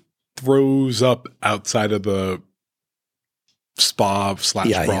she throws up outside of the spa /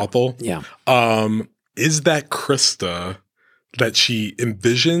 brothel, is that Krista that she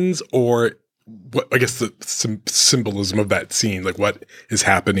envisions, or what? I guess the symbolism of that scene, like what is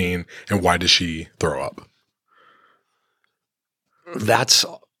happening and why does she throw up? That's.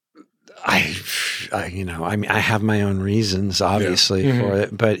 I have my own reasons, obviously, for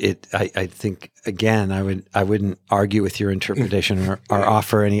it, but I think again, I wouldn't argue with your interpretation or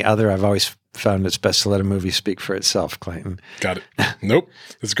offer any other. I've always found it's best to let a movie speak for itself, Clayton. Got it. Nope,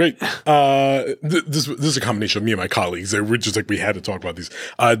 that's great. This is a combination of me and my colleagues. We're just like we had to talk about these.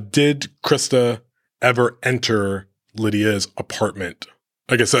 Did Krista ever enter Lydia's apartment?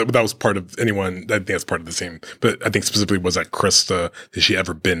 I guess that was part of anyone. I think that's part of the same. But I think specifically was that Krista, has she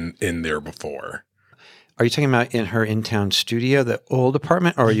ever been in there before? Are you talking about in her in-town studio, the old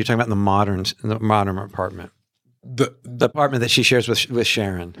apartment, or are you talking about the modern apartment? The apartment that she shares with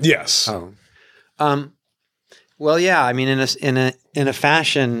Sharon. Yes. Oh. Well, yeah. I mean, in a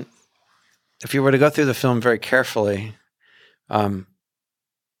fashion, if you were to go through the film very carefully, and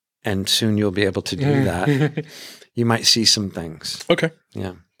soon you'll be able to do that. You might see some things. Okay.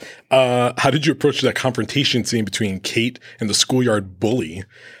 Yeah. How did you approach that confrontation scene between Kate and the schoolyard bully?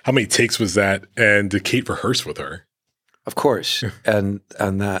 How many takes was that? And did Kate rehearse with her? Of course. and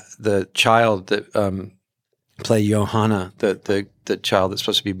that the child that played Johanna, the child that's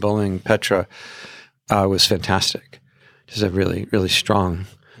supposed to be bullying Petra, was fantastic. Just a really, really strong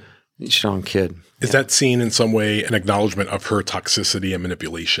kid. Is that scene in some way an acknowledgement of her toxicity and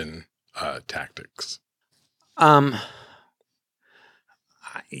manipulation tactics? I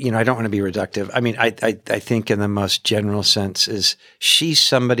don't want to be reductive. I mean, I think in the most general sense is she's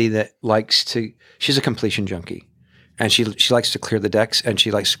somebody that she's a completion junkie, and she likes to clear the decks, and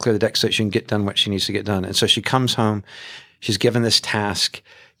she likes to clear the decks so she can get done what she needs to get done. And so she comes home, she's given this task,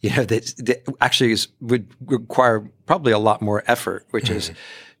 that actually would require probably a lot more effort, which is,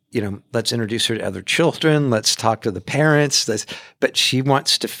 let's introduce her to other children, let's talk to the parents, but she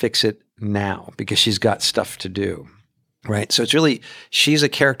wants to fix it now because she's got stuff to do, right? So it's really, she's a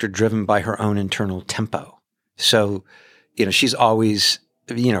character driven by her own internal tempo. So, she's always,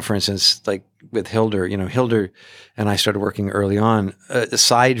 for instance, like with Hildur, Hildur and I started working early on,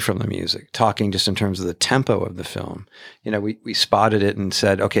 aside from the music, talking just in terms of the tempo of the film. We spotted it and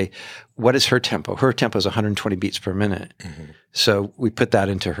said, okay, what is her tempo? Her tempo is 120 beats per minute. Mm-hmm. So we put that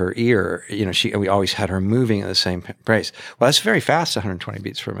into her ear, and we always had her moving at the same pace. Well, that's very fast, 120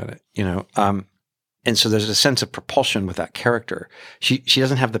 beats per minute, and so there's a sense of propulsion with that character. She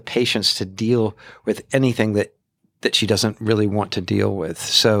doesn't have the patience to deal with anything that she doesn't really want to deal with.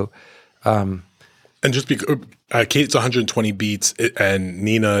 So, and just because Kate's 120 beats and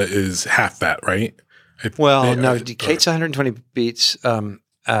Nina is half that, right? Kate's 120 beats,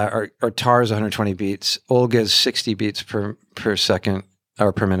 or Tar's 120 beats. Olga's 60 beats per second,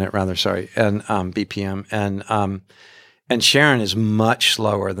 or per minute rather. Sorry, and BPM, and Sharon is much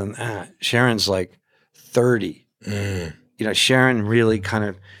slower than that. Sharon's like 30. Sharon really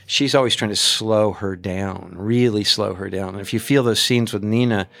she's always trying to slow her down, really slow her down. And if you feel those scenes with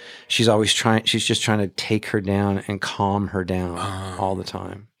Nina, she's just trying to take her down and calm her down all the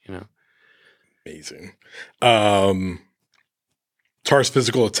time, Amazing. Tar's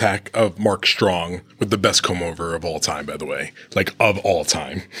physical attack of Mark Strong, with the best comb over of all time, by the way, like of all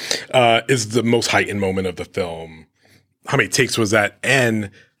time, is the most heightened moment of the film. How many takes was that? And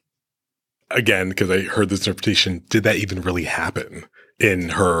again, because I heard this interpretation, did that even really happen in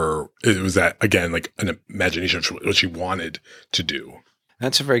her? Was that, again, like an imagination of what she wanted to do?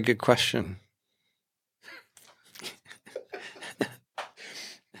 That's a very good question.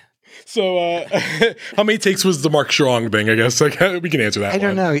 So, how many takes was the Mark Strong thing? I guess like we can answer that. I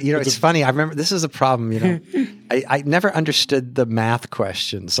don't know. It's funny. I remember this is a problem. I never understood the math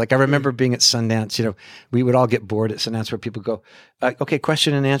questions. Like I remember being at Sundance. We would all get bored at Sundance where people go, "Okay,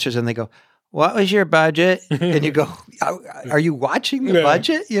 question and answers," and they go, "What was your budget?" And you go, "Are you watching the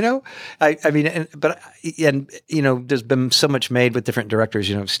budget?" There's been so much made with different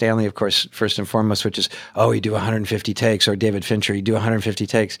directors. Stanley, of course, first and foremost, which is, you do 150 takes, or David Fincher, you do 150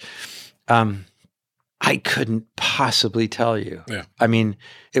 takes. I couldn't possibly tell you. Yeah. I mean,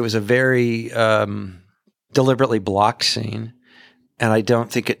 it was a very deliberately blocked scene, and I don't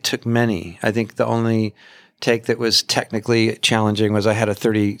think it took many. I think the only take that was technically challenging was I had a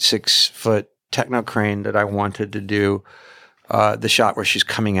 36-foot techno crane that I wanted to do the shot where she's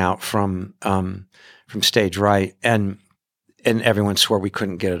coming out from stage right, and everyone swore we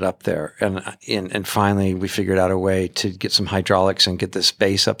couldn't get it up there, and finally we figured out a way to get some hydraulics and get this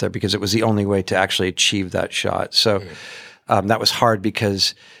base up there because it was the only way to actually achieve that shot. So that was hard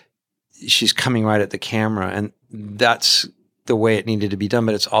because she's coming right at the camera, and that's the way it needed to be done.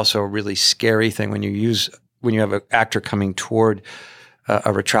 But it's also a really scary thing when you have an actor coming toward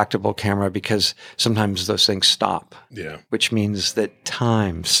a retractable camera, because sometimes those things stop. Yeah. Which means that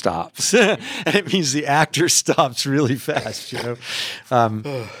time stops. And it means the actor stops really fast, I'm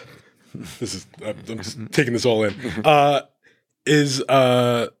just taking this all in. Is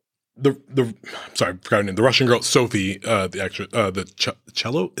the sorry, I forgot her name. The Russian girl, Sophie, the actress, the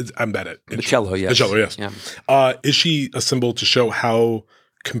cello. I'm bad at it. The cello, yes. The cello, yes. Yeah. Is she a symbol to show how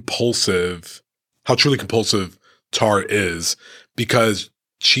truly compulsive Tar is? Because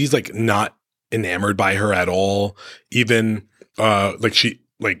she's like not enamored by her at all. Even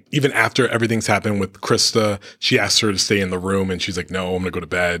even after everything's happened with Krista, she asks her to stay in the room, and she's like, "No, I'm gonna go to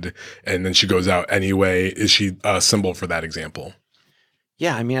bed." And then she goes out anyway. Is she a symbol for that example?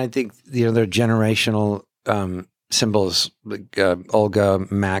 Yeah, I mean, I think they're generational symbols. Like Olga,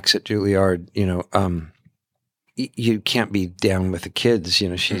 Max at Juilliard. You can't be down with the kids.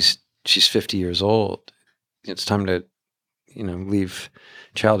 She's 50 years old. It's time to leave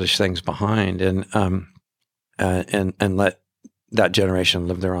childish things behind and let that generation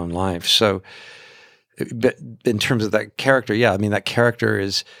live their own life. So, but in terms of that character, yeah, I mean, that character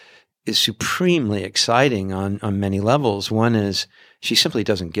is supremely exciting on many levels. One is she simply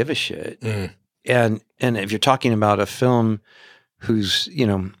doesn't give a shit. Mm. And if you're talking about a film whose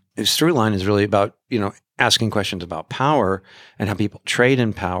through line is really about, asking questions about power and how people trade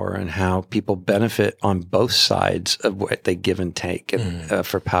in power and how people benefit on both sides of what they give and take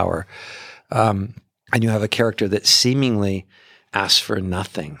for power. And you have a character that seemingly asks for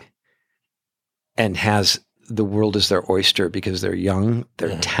nothing and has the world as their oyster because they're young,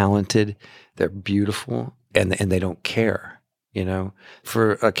 they're talented, they're beautiful, and they don't care.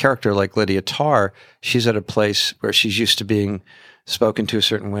 For a character like Lydia Tar, she's at a place where she's used to being spoken to a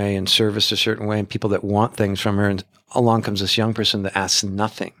certain way and serviced a certain way and people that want things from her. And along comes this young person that asks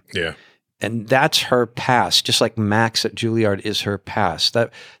nothing. Yeah. And that's her past, just like Max at Juilliard is her past.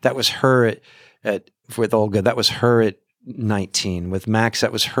 That was her with Olga. That was her at 19. With Max,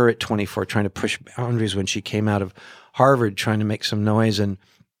 that was her at 24, trying to push boundaries when she came out of Harvard, trying to make some noise and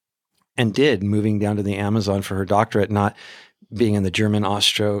moving down to the Amazon for her doctorate, not being in the German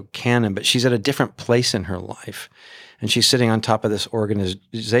Austro canon, but she's at a different place in her life. And she's sitting on top of this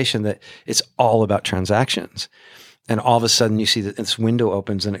organization that it's all about transactions. And all of a sudden you see that this window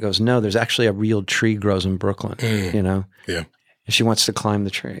opens and it goes, no, there's actually a real tree grows in Brooklyn, Yeah. And she wants to climb the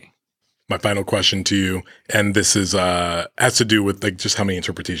tree. My final question to you, and this is has to do with like just how many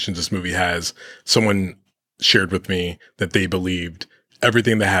interpretations this movie has. Someone shared with me that they believed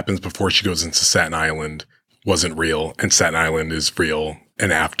everything that happens before she goes into Staten Island wasn't real, and Staten Island is real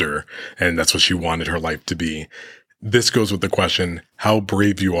and after, and that's what she wanted her life to be. This goes with the question, how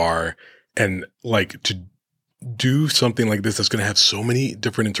brave you are, and like to do something like this that's going to have so many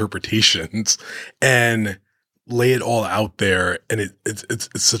different interpretations and lay it all out there. And it's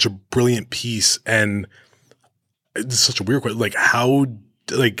such a brilliant piece, and it's such a weird question. Like how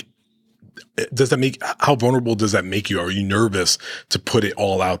vulnerable does that make you? Are you nervous to put it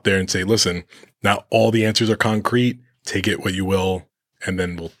all out there and say, listen, not all the answers are concrete, take it what you will, and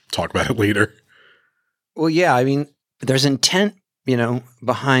then we'll talk about it later? Well, yeah. I mean, there's intent,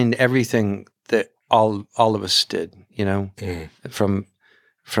 behind everything that all of us did. From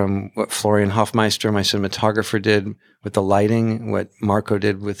what Florian Hofmeister, my cinematographer, did with the lighting, what Marco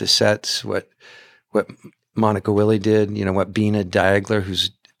did with the sets, what Monica Willie did, what Bina Diagler, who's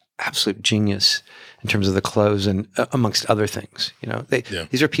absolute genius in terms of the clothes and amongst other things.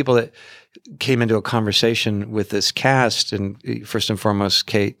 These are people that came into a conversation with this cast, and first and foremost,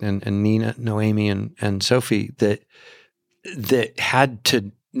 Kate and Nina, Noemi and Sophie, that had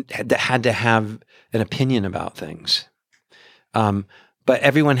to have an opinion about things. But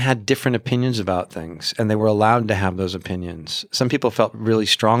everyone had different opinions about things, and they were allowed to have those opinions. Some people felt really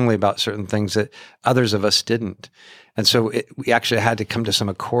strongly about certain things that others of us didn't. And so we actually had to come to some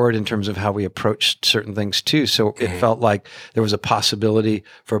accord in terms of how we approached certain things too. So it felt like there was a possibility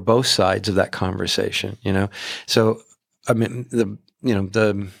for both sides of that conversation, So, I mean, the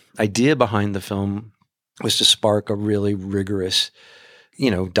idea behind the film was to spark a really rigorous,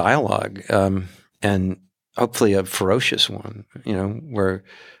 dialogue, and hopefully a ferocious one, where,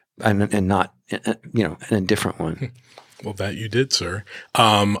 and not, a different one. Well, that you did, sir.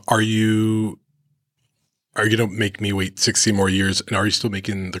 Are you going to make me wait 60 more years? And are you still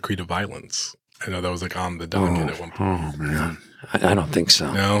making The Creed of Violence? I know that was like on the docket at one point. Oh, man. I don't think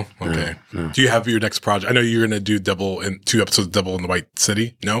so. No? Okay. No. Do you have your next project? I know you're going to do 2 episodes of Devil in the White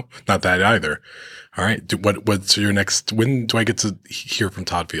City. No? Not that either. All right. What's your next? When do I get to hear from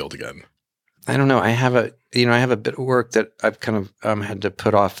Todd Field again? I don't know. I have a bit of work that I've kind of had to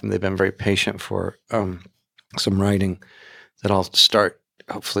put off, and they've been very patient for some writing that I'll start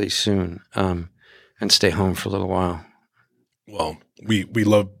hopefully soon, and stay home for a little while. Well, we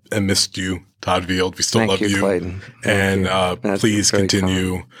love and missed you, Todd Field. We still love you, Clayton. And please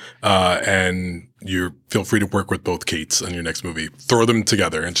continue. And you feel free to work with both Kates on your next movie. Throw them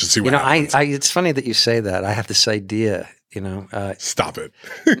together and just see what happens. It's funny that you say that. I have this idea. Stop it.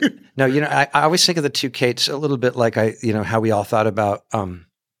 No, I always think of the two Kates a little bit like how we all thought about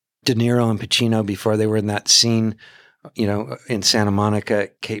De Niro and Pacino before they were in that scene, in Santa Monica,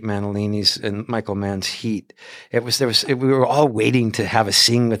 Kate Manalini's and Michael Mann's Heat. We were all waiting to have a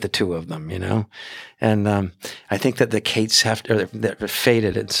scene with the two of them, and I think that the Kates they're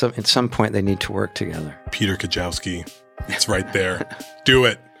fated. At some point, they need to work together. Peter Kajowski, it's right there. Do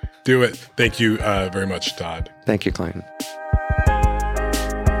it. Do it. Thank you very much, Todd. Thank you, Clayton.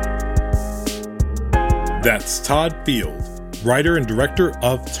 That's Todd Field, writer and director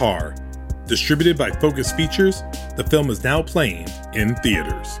of Tar. Distributed by Focus Features, the film is now playing in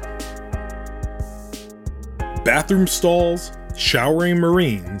theaters. Bathroom stalls, showering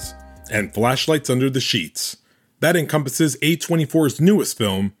Marines, and flashlights under the sheets. That encompasses A24's newest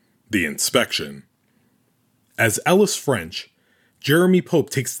film, The Inspection. As Ellis French, Jeremy Pope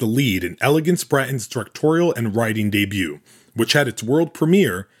takes the lead in Elegance Bratton's directorial and writing debut, which had its world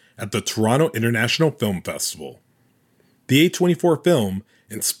premiere at the Toronto International Film Festival. The A24 film,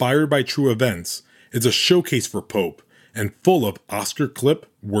 inspired by true events, is a showcase for Pope and full of Oscar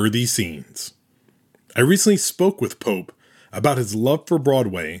clip-worthy scenes. I recently spoke with Pope about his love for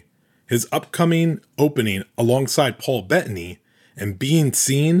Broadway, his upcoming opening alongside Paul Bettany, and being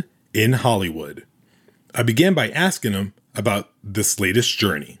seen in Hollywood. I began by asking him about this latest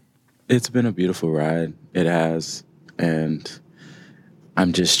journey. It's been a beautiful ride. It has. And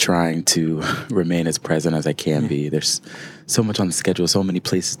I'm just trying to remain as present as I can be. There's so much on the schedule, so many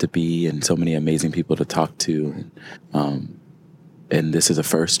places to be, and so many amazing people to talk to. And this is a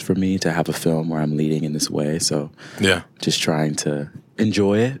first for me to have a film where I'm leading in this way. So just trying to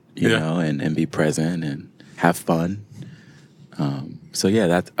enjoy it, you know, and be present and have fun.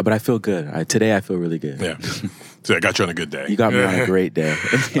 But I feel good. Today I feel really good. Yeah. So I got you on a good day. You got me on a great day.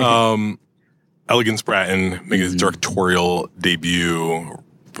 Elegance Bratton making his directorial debut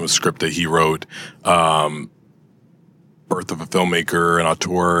from a script that he wrote. Birth of a filmmaker, an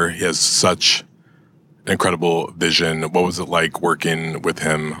auteur. He has such incredible vision. What was it like working with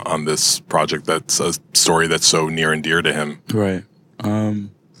him on this project that's a story that's so near and dear to him? Right.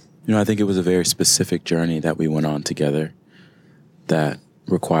 I think it was a very specific journey that we went on together that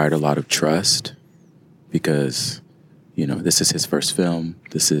required a lot of trust because, this is his first film.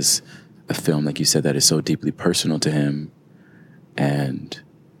 This is a film, like you said, that is so deeply personal to him. And,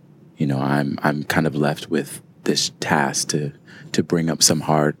 I'm kind of left with this task to bring up some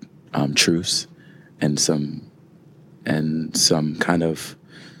hard truths and some kind of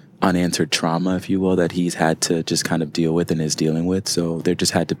unanswered trauma, if you will, that he's had to just kind of deal with and is dealing with. So there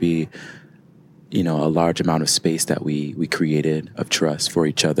just had to be, a large amount of space that we created of trust for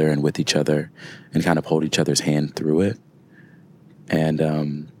each other and with each other and kind of hold each other's hand through it. And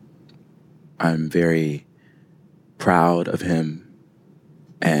I'm very proud of him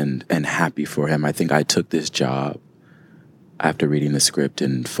and happy for him. I think I took this job after reading the script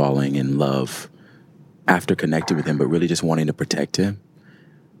and falling in love after connecting with him, but really just wanting to protect him.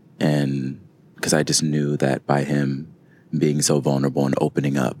 And because I just knew that by him being so vulnerable and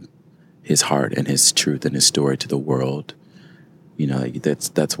opening up his heart and his truth and his story to the world, you know,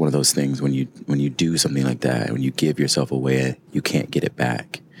 that's one of those things when you do something like that, when you give yourself away, you can't get it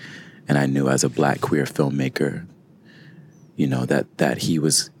back. And I knew as a Black queer filmmaker, you know, that he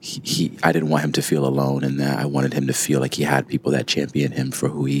I didn't want him to feel alone, and that I wanted him to feel like he had people that champion him for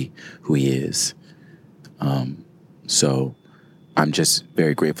who he is. So I'm just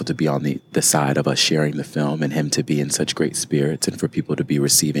very grateful to be on the side of us sharing the film, and him to be in such great spirits, and for people to be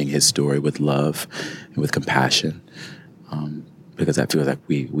receiving his story with love and with compassion, because I feel like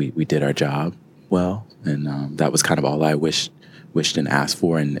we did our job well, and that was kind of all I wished and asked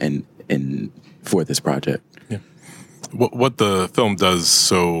for, and for this project. Yeah. What the film does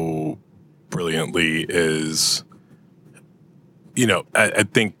so brilliantly is, you know, I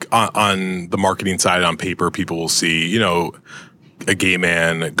think on the marketing side, on paper, people will see, you know, a gay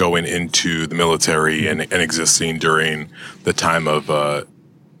man going into the military and existing during the time of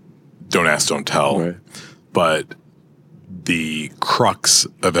Don't Ask, Don't Tell. Right. But the crux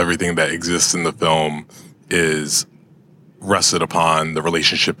of everything that exists in the film is rested upon the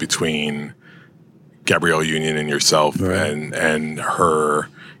relationship between Gabrielle Union and yourself, right, and her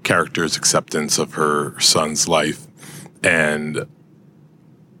character's acceptance of her son's life, and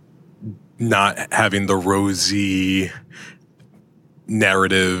not having the rosy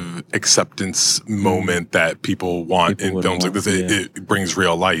narrative acceptance moment that people want in films like this. It brings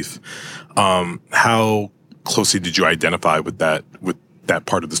real life. How closely did you identify with that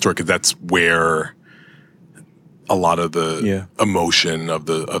part of the story? Because that's where a lot of the emotion of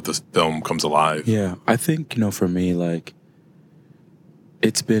the film comes alive. Yeah, I think, you know, for me, like,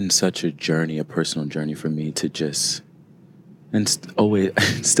 it's been such a journey, a personal journey for me to just, and always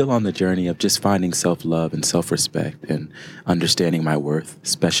still on the journey of just finding self-love and self-respect and understanding my worth,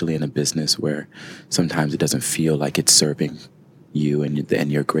 especially in a business where sometimes it doesn't feel like it's serving you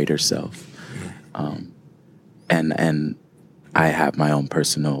and your greater self. And I have my own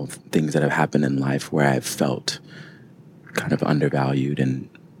personal things that have happened in life where I've felt kind of undervalued and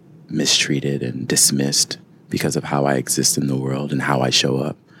mistreated and dismissed because of how I exist in the world and how I show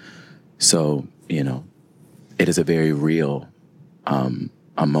up. So, you know, it is a very real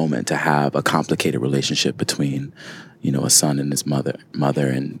a moment to have a complicated relationship between, you know, a son and his mother,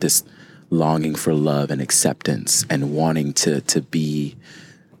 and this longing for love and acceptance and wanting to be,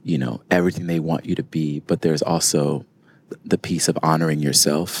 you know, everything they want you to be. But there's also the piece of honoring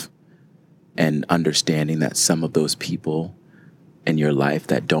yourself and understanding that some of those people in your life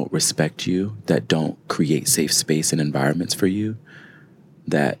that don't respect you, that don't create safe space and environments for you,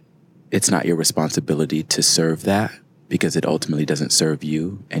 that it's not your responsibility to serve that, because it ultimately doesn't serve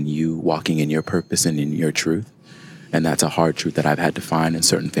you and you walking in your purpose and in your truth. And that's a hard truth that I've had to find in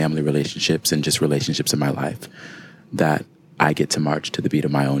certain family relationships and just relationships in my life, that I get to march to the beat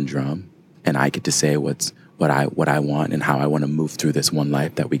of my own drum, and I get to say what I want and how I want to move through this one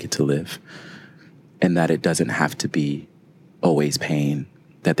life that we get to live. And that it doesn't have to be always pain,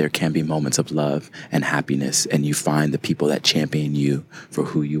 that there can be moments of love and happiness, and you find the people that champion you for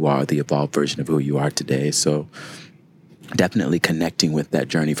who you are, the evolved version of who you are today. So definitely connecting with that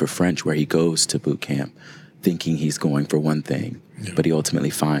journey for French, where he goes to boot camp thinking he's going for one thing, but he ultimately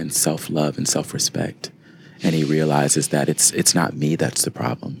finds self-love and self-respect. And he realizes that it's not me that's the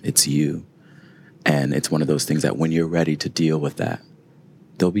problem, it's you. And it's one of those things that when you're ready to deal with that,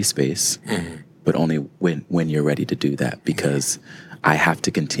 there'll be space, but only when you're ready to do that, because I have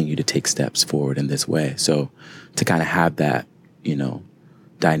to continue to take steps forward in this way. So to kind of have that, you know,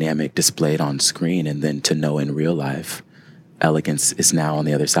 dynamic displayed on screen, and then to know in real life, Elegance is now on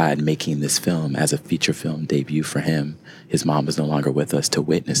the other side making this film as a feature film debut for him. His mom is no longer with us to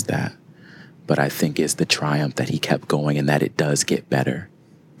witness that. But I think it's the triumph that he kept going, and that it does get better.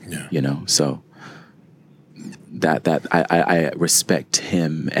 Yeah. You know, so that I respect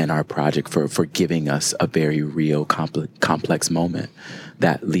him and our project for giving us a very real, complex moment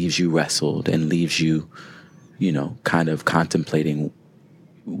that leaves you wrestled and leaves you, you know, kind of contemplating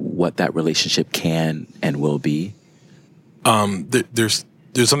what that relationship can and will be. There's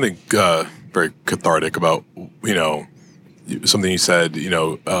something very cathartic about, you know, something you said, you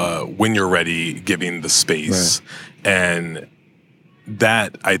know, when you're ready, giving the space. Right. And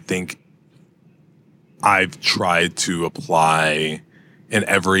that, I think, I've tried to apply in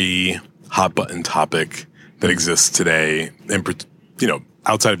every hot button topic that exists today, and, you know,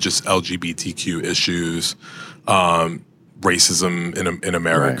 outside of just LGBTQ issues, racism in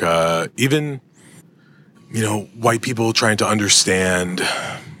America, even, white people trying to understand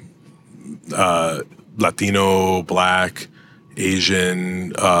Latino, Black,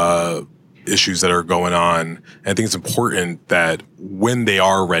 Asian issues that are going on. And I think it's important that when they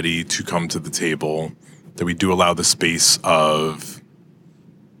are ready to come to the table, that we do allow the space of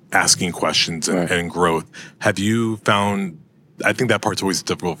asking questions and growth. Have you found, I think that part's always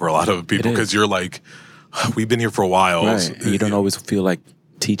difficult for a lot of people because you're like, we've been here for a while. Right. And you don't always feel like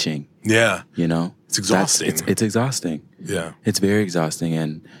teaching. Yeah. It's exhausting. It's exhausting. Yeah. It's very exhausting.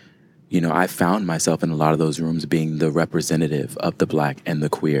 And, I found myself in a lot of those rooms being the representative of the Black and the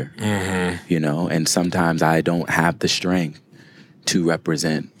queer, and sometimes I don't have the strength to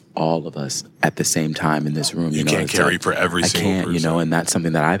represent all of us at the same time in this room. You can't carry for every single person. And that's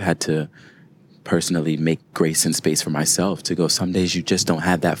something that I've had to personally make grace and space for myself to go, some days you just don't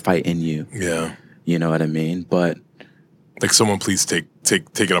have that fight in you. Yeah. You know what I mean? But like, someone please take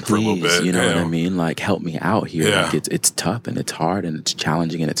it up for a little bit. You know what I mean? Like, help me out here. Yeah. Like, it's tough and it's hard and it's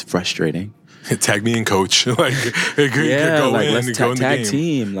challenging and it's frustrating. Tag me in, coach. Like, let's tag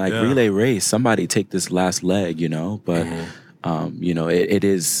team, like relay race. Somebody take this last leg, But, it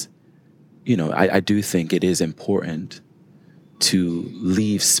is, I do think it is important to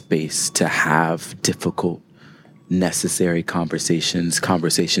leave space to have difficult, necessary conversations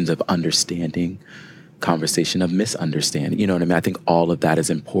of understanding, conversation of misunderstanding. You know what I mean? I think all of that is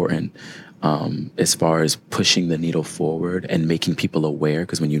important as far as pushing the needle forward and making people aware,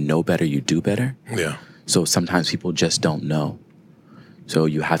 because when you know better, you do better. Yeah. So sometimes people just don't know. So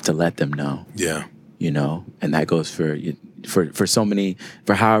you have to let them know. Yeah. And that goes for so many,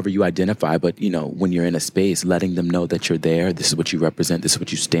 for however you identify, but when you're in a space, letting them know that you're there, this is what you represent, this is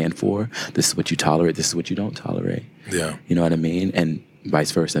what you stand for, this is what you tolerate, this is what you don't tolerate. Yeah. You know what I mean? And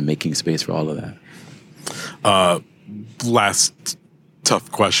vice versa, making space for all of that. Last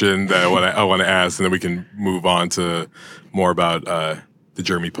tough question that I want to ask, and then we can move on to more about the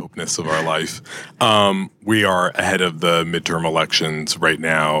Jeremy Popeness of our life. We are ahead of the midterm elections right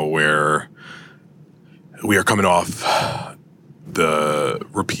now, where we are coming off the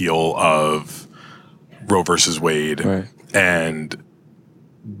repeal of Roe versus Wade, and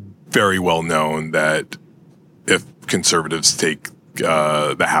very well known that if conservatives take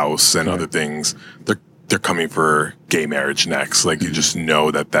the House and other things, they're coming for gay marriage next. Like, you just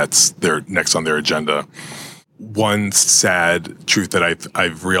know that that's their next on their agenda. One sad truth that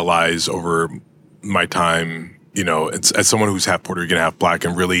I've realized over my time, it's, as someone who's half Puerto Rican, half Black,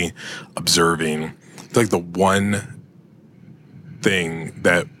 and really observing, like, the one thing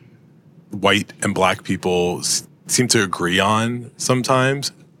that white and Black people seem to agree on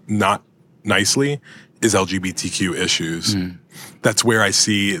sometimes, not nicely, is LGBTQ issues. That's where I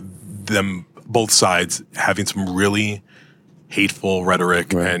see them, both sides, having some really hateful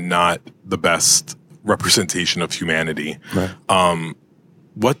rhetoric and not the best representation of humanity.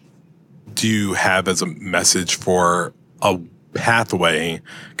 What do you have as a message for a pathway?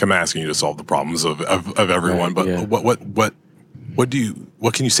 I'm asking you to solve the problems of everyone, but what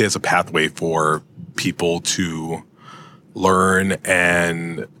can you say as a pathway for people to learn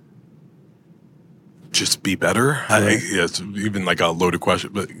and just be better? It's even like a loaded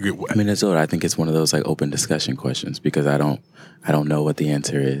question, but it's loaded. I think it's one of those like open discussion questions, because I don't know what the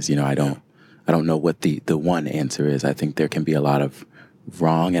answer is. I don't know what the one answer is. I think there can be a lot of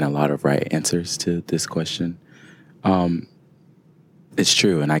wrong and a lot of right answers to this question. It's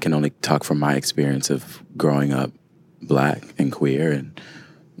true, and I can only talk from my experience of growing up Black and queer and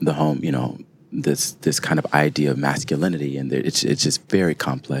the home, this kind of idea of masculinity, and it's just very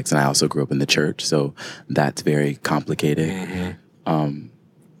complex. And I also grew up in the church, so that's very complicated.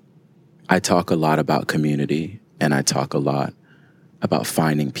 I talk a lot about community, and I talk a lot about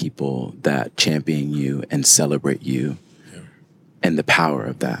finding people that champion you and celebrate you, and the power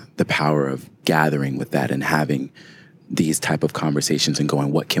of that, the power of gathering with that and having these type of conversations and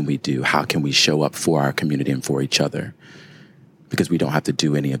going, what can we do? How can we show up for our community and for each other? Because we don't have to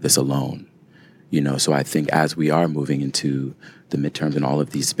do any of this alone. So I think as we are moving into the midterms and all of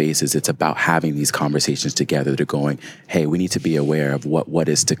these spaces, it's about having these conversations together to going, hey, we need to be aware of what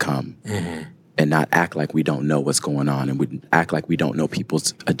is to come, and not act like we don't know what's going on, and we act like we don't know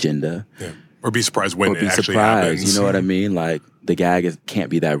people's agenda. Or be surprised when it actually happens. You know what I mean? Like, the gag can't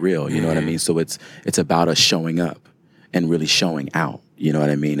be that real. You know what I mean? So it's about us showing up and really showing out. You know what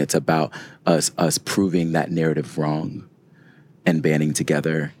I mean? It's about us proving that narrative wrong and banding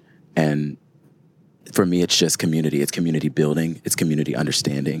together. And for me, it's just community. It's community building. It's community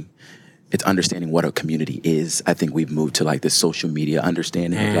understanding. it's understanding what a community is. I think we've moved to like this social media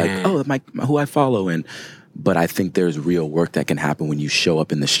understanding of like, oh, who I follow. But I think there's real work that can happen when you show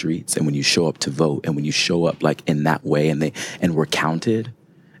up in the streets and when you show up to vote and when you show up like in that way and we're counted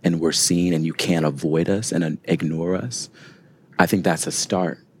and we're seen and you can't avoid us and ignore us. I think that's a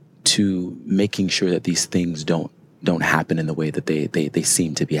start to making sure that these things don't happen in the way that they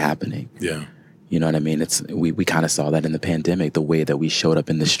seem to be happening. Yeah. You know what I mean? We kind of saw that in the pandemic, the way that we showed up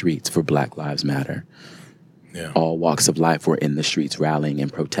in the streets for Black Lives Matter. Yeah. All walks of life were in the streets rallying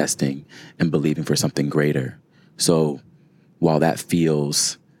and protesting and believing for something greater. So while that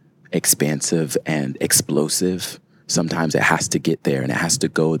feels expansive and explosive, sometimes it has to get there and it has to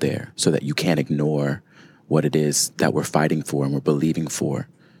go there so that you can't ignore what it is that we're fighting for and we're believing for.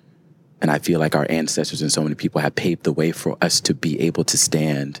 And I feel like our ancestors and so many people have paved the way for us to be able to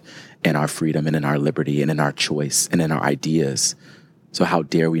stand in our freedom and in our liberty and in our choice and in our ideas. So how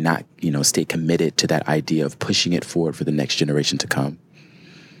dare we not, stay committed to that idea of pushing it forward for the next generation to come?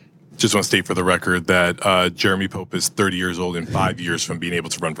 Just want to state for the record that Jeremy Pope is 30 years old and 5 years from being able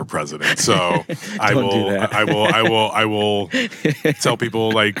to run for president. So I will tell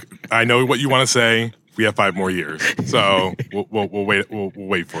people, like, I know what you want to say. We have 5 more years. So we'll wait. We'll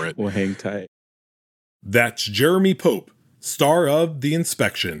wait for it. We'll hang tight. That's Jeremy Pope, star of The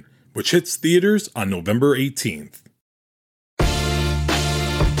Inspection, which hits theaters on November 18th.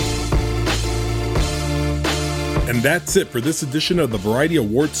 And that's it for this edition of the Variety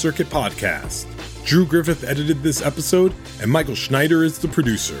Award Circuit podcast. Drew Griffith edited this episode, and Michael Schneider is the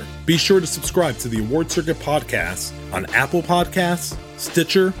producer. Be sure to subscribe to the Award Circuit podcast on Apple Podcasts,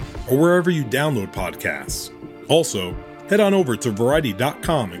 Stitcher, or wherever you download podcasts. Also, head on over to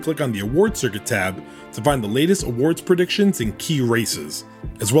Variety.com and click on the Award Circuit tab to find the latest awards predictions and key races,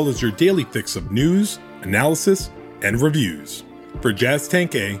 as well as your daily fix of news, analysis, and reviews. For Jazz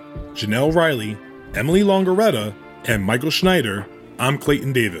Tanke, Janelle Riley, Emily Longaretta, and Michael Schneider, I'm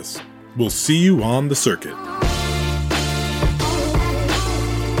Clayton Davis. We'll see you on the circuit.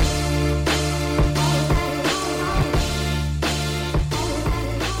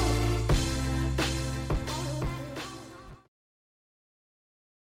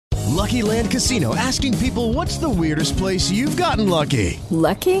 Lucky Land Casino, asking people, what's the weirdest place you've gotten lucky?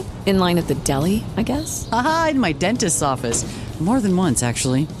 Lucky? In line at the deli, I guess? Aha, in my dentist's office. More than once,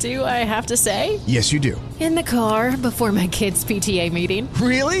 actually. Do I have to say? Yes, you do. In the car before my kids' PTA meeting.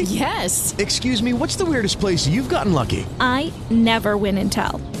 Really? Yes. Excuse me, what's the weirdest place you've gotten lucky? I never win and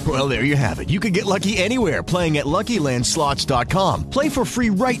tell. Well, there you have it. You can get lucky anywhere, playing at LuckyLandSlots.com. Play for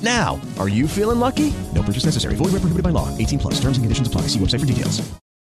free right now. Are you feeling lucky? No purchase necessary. Void where prohibited by law. 18+. Terms and conditions apply. See website for details.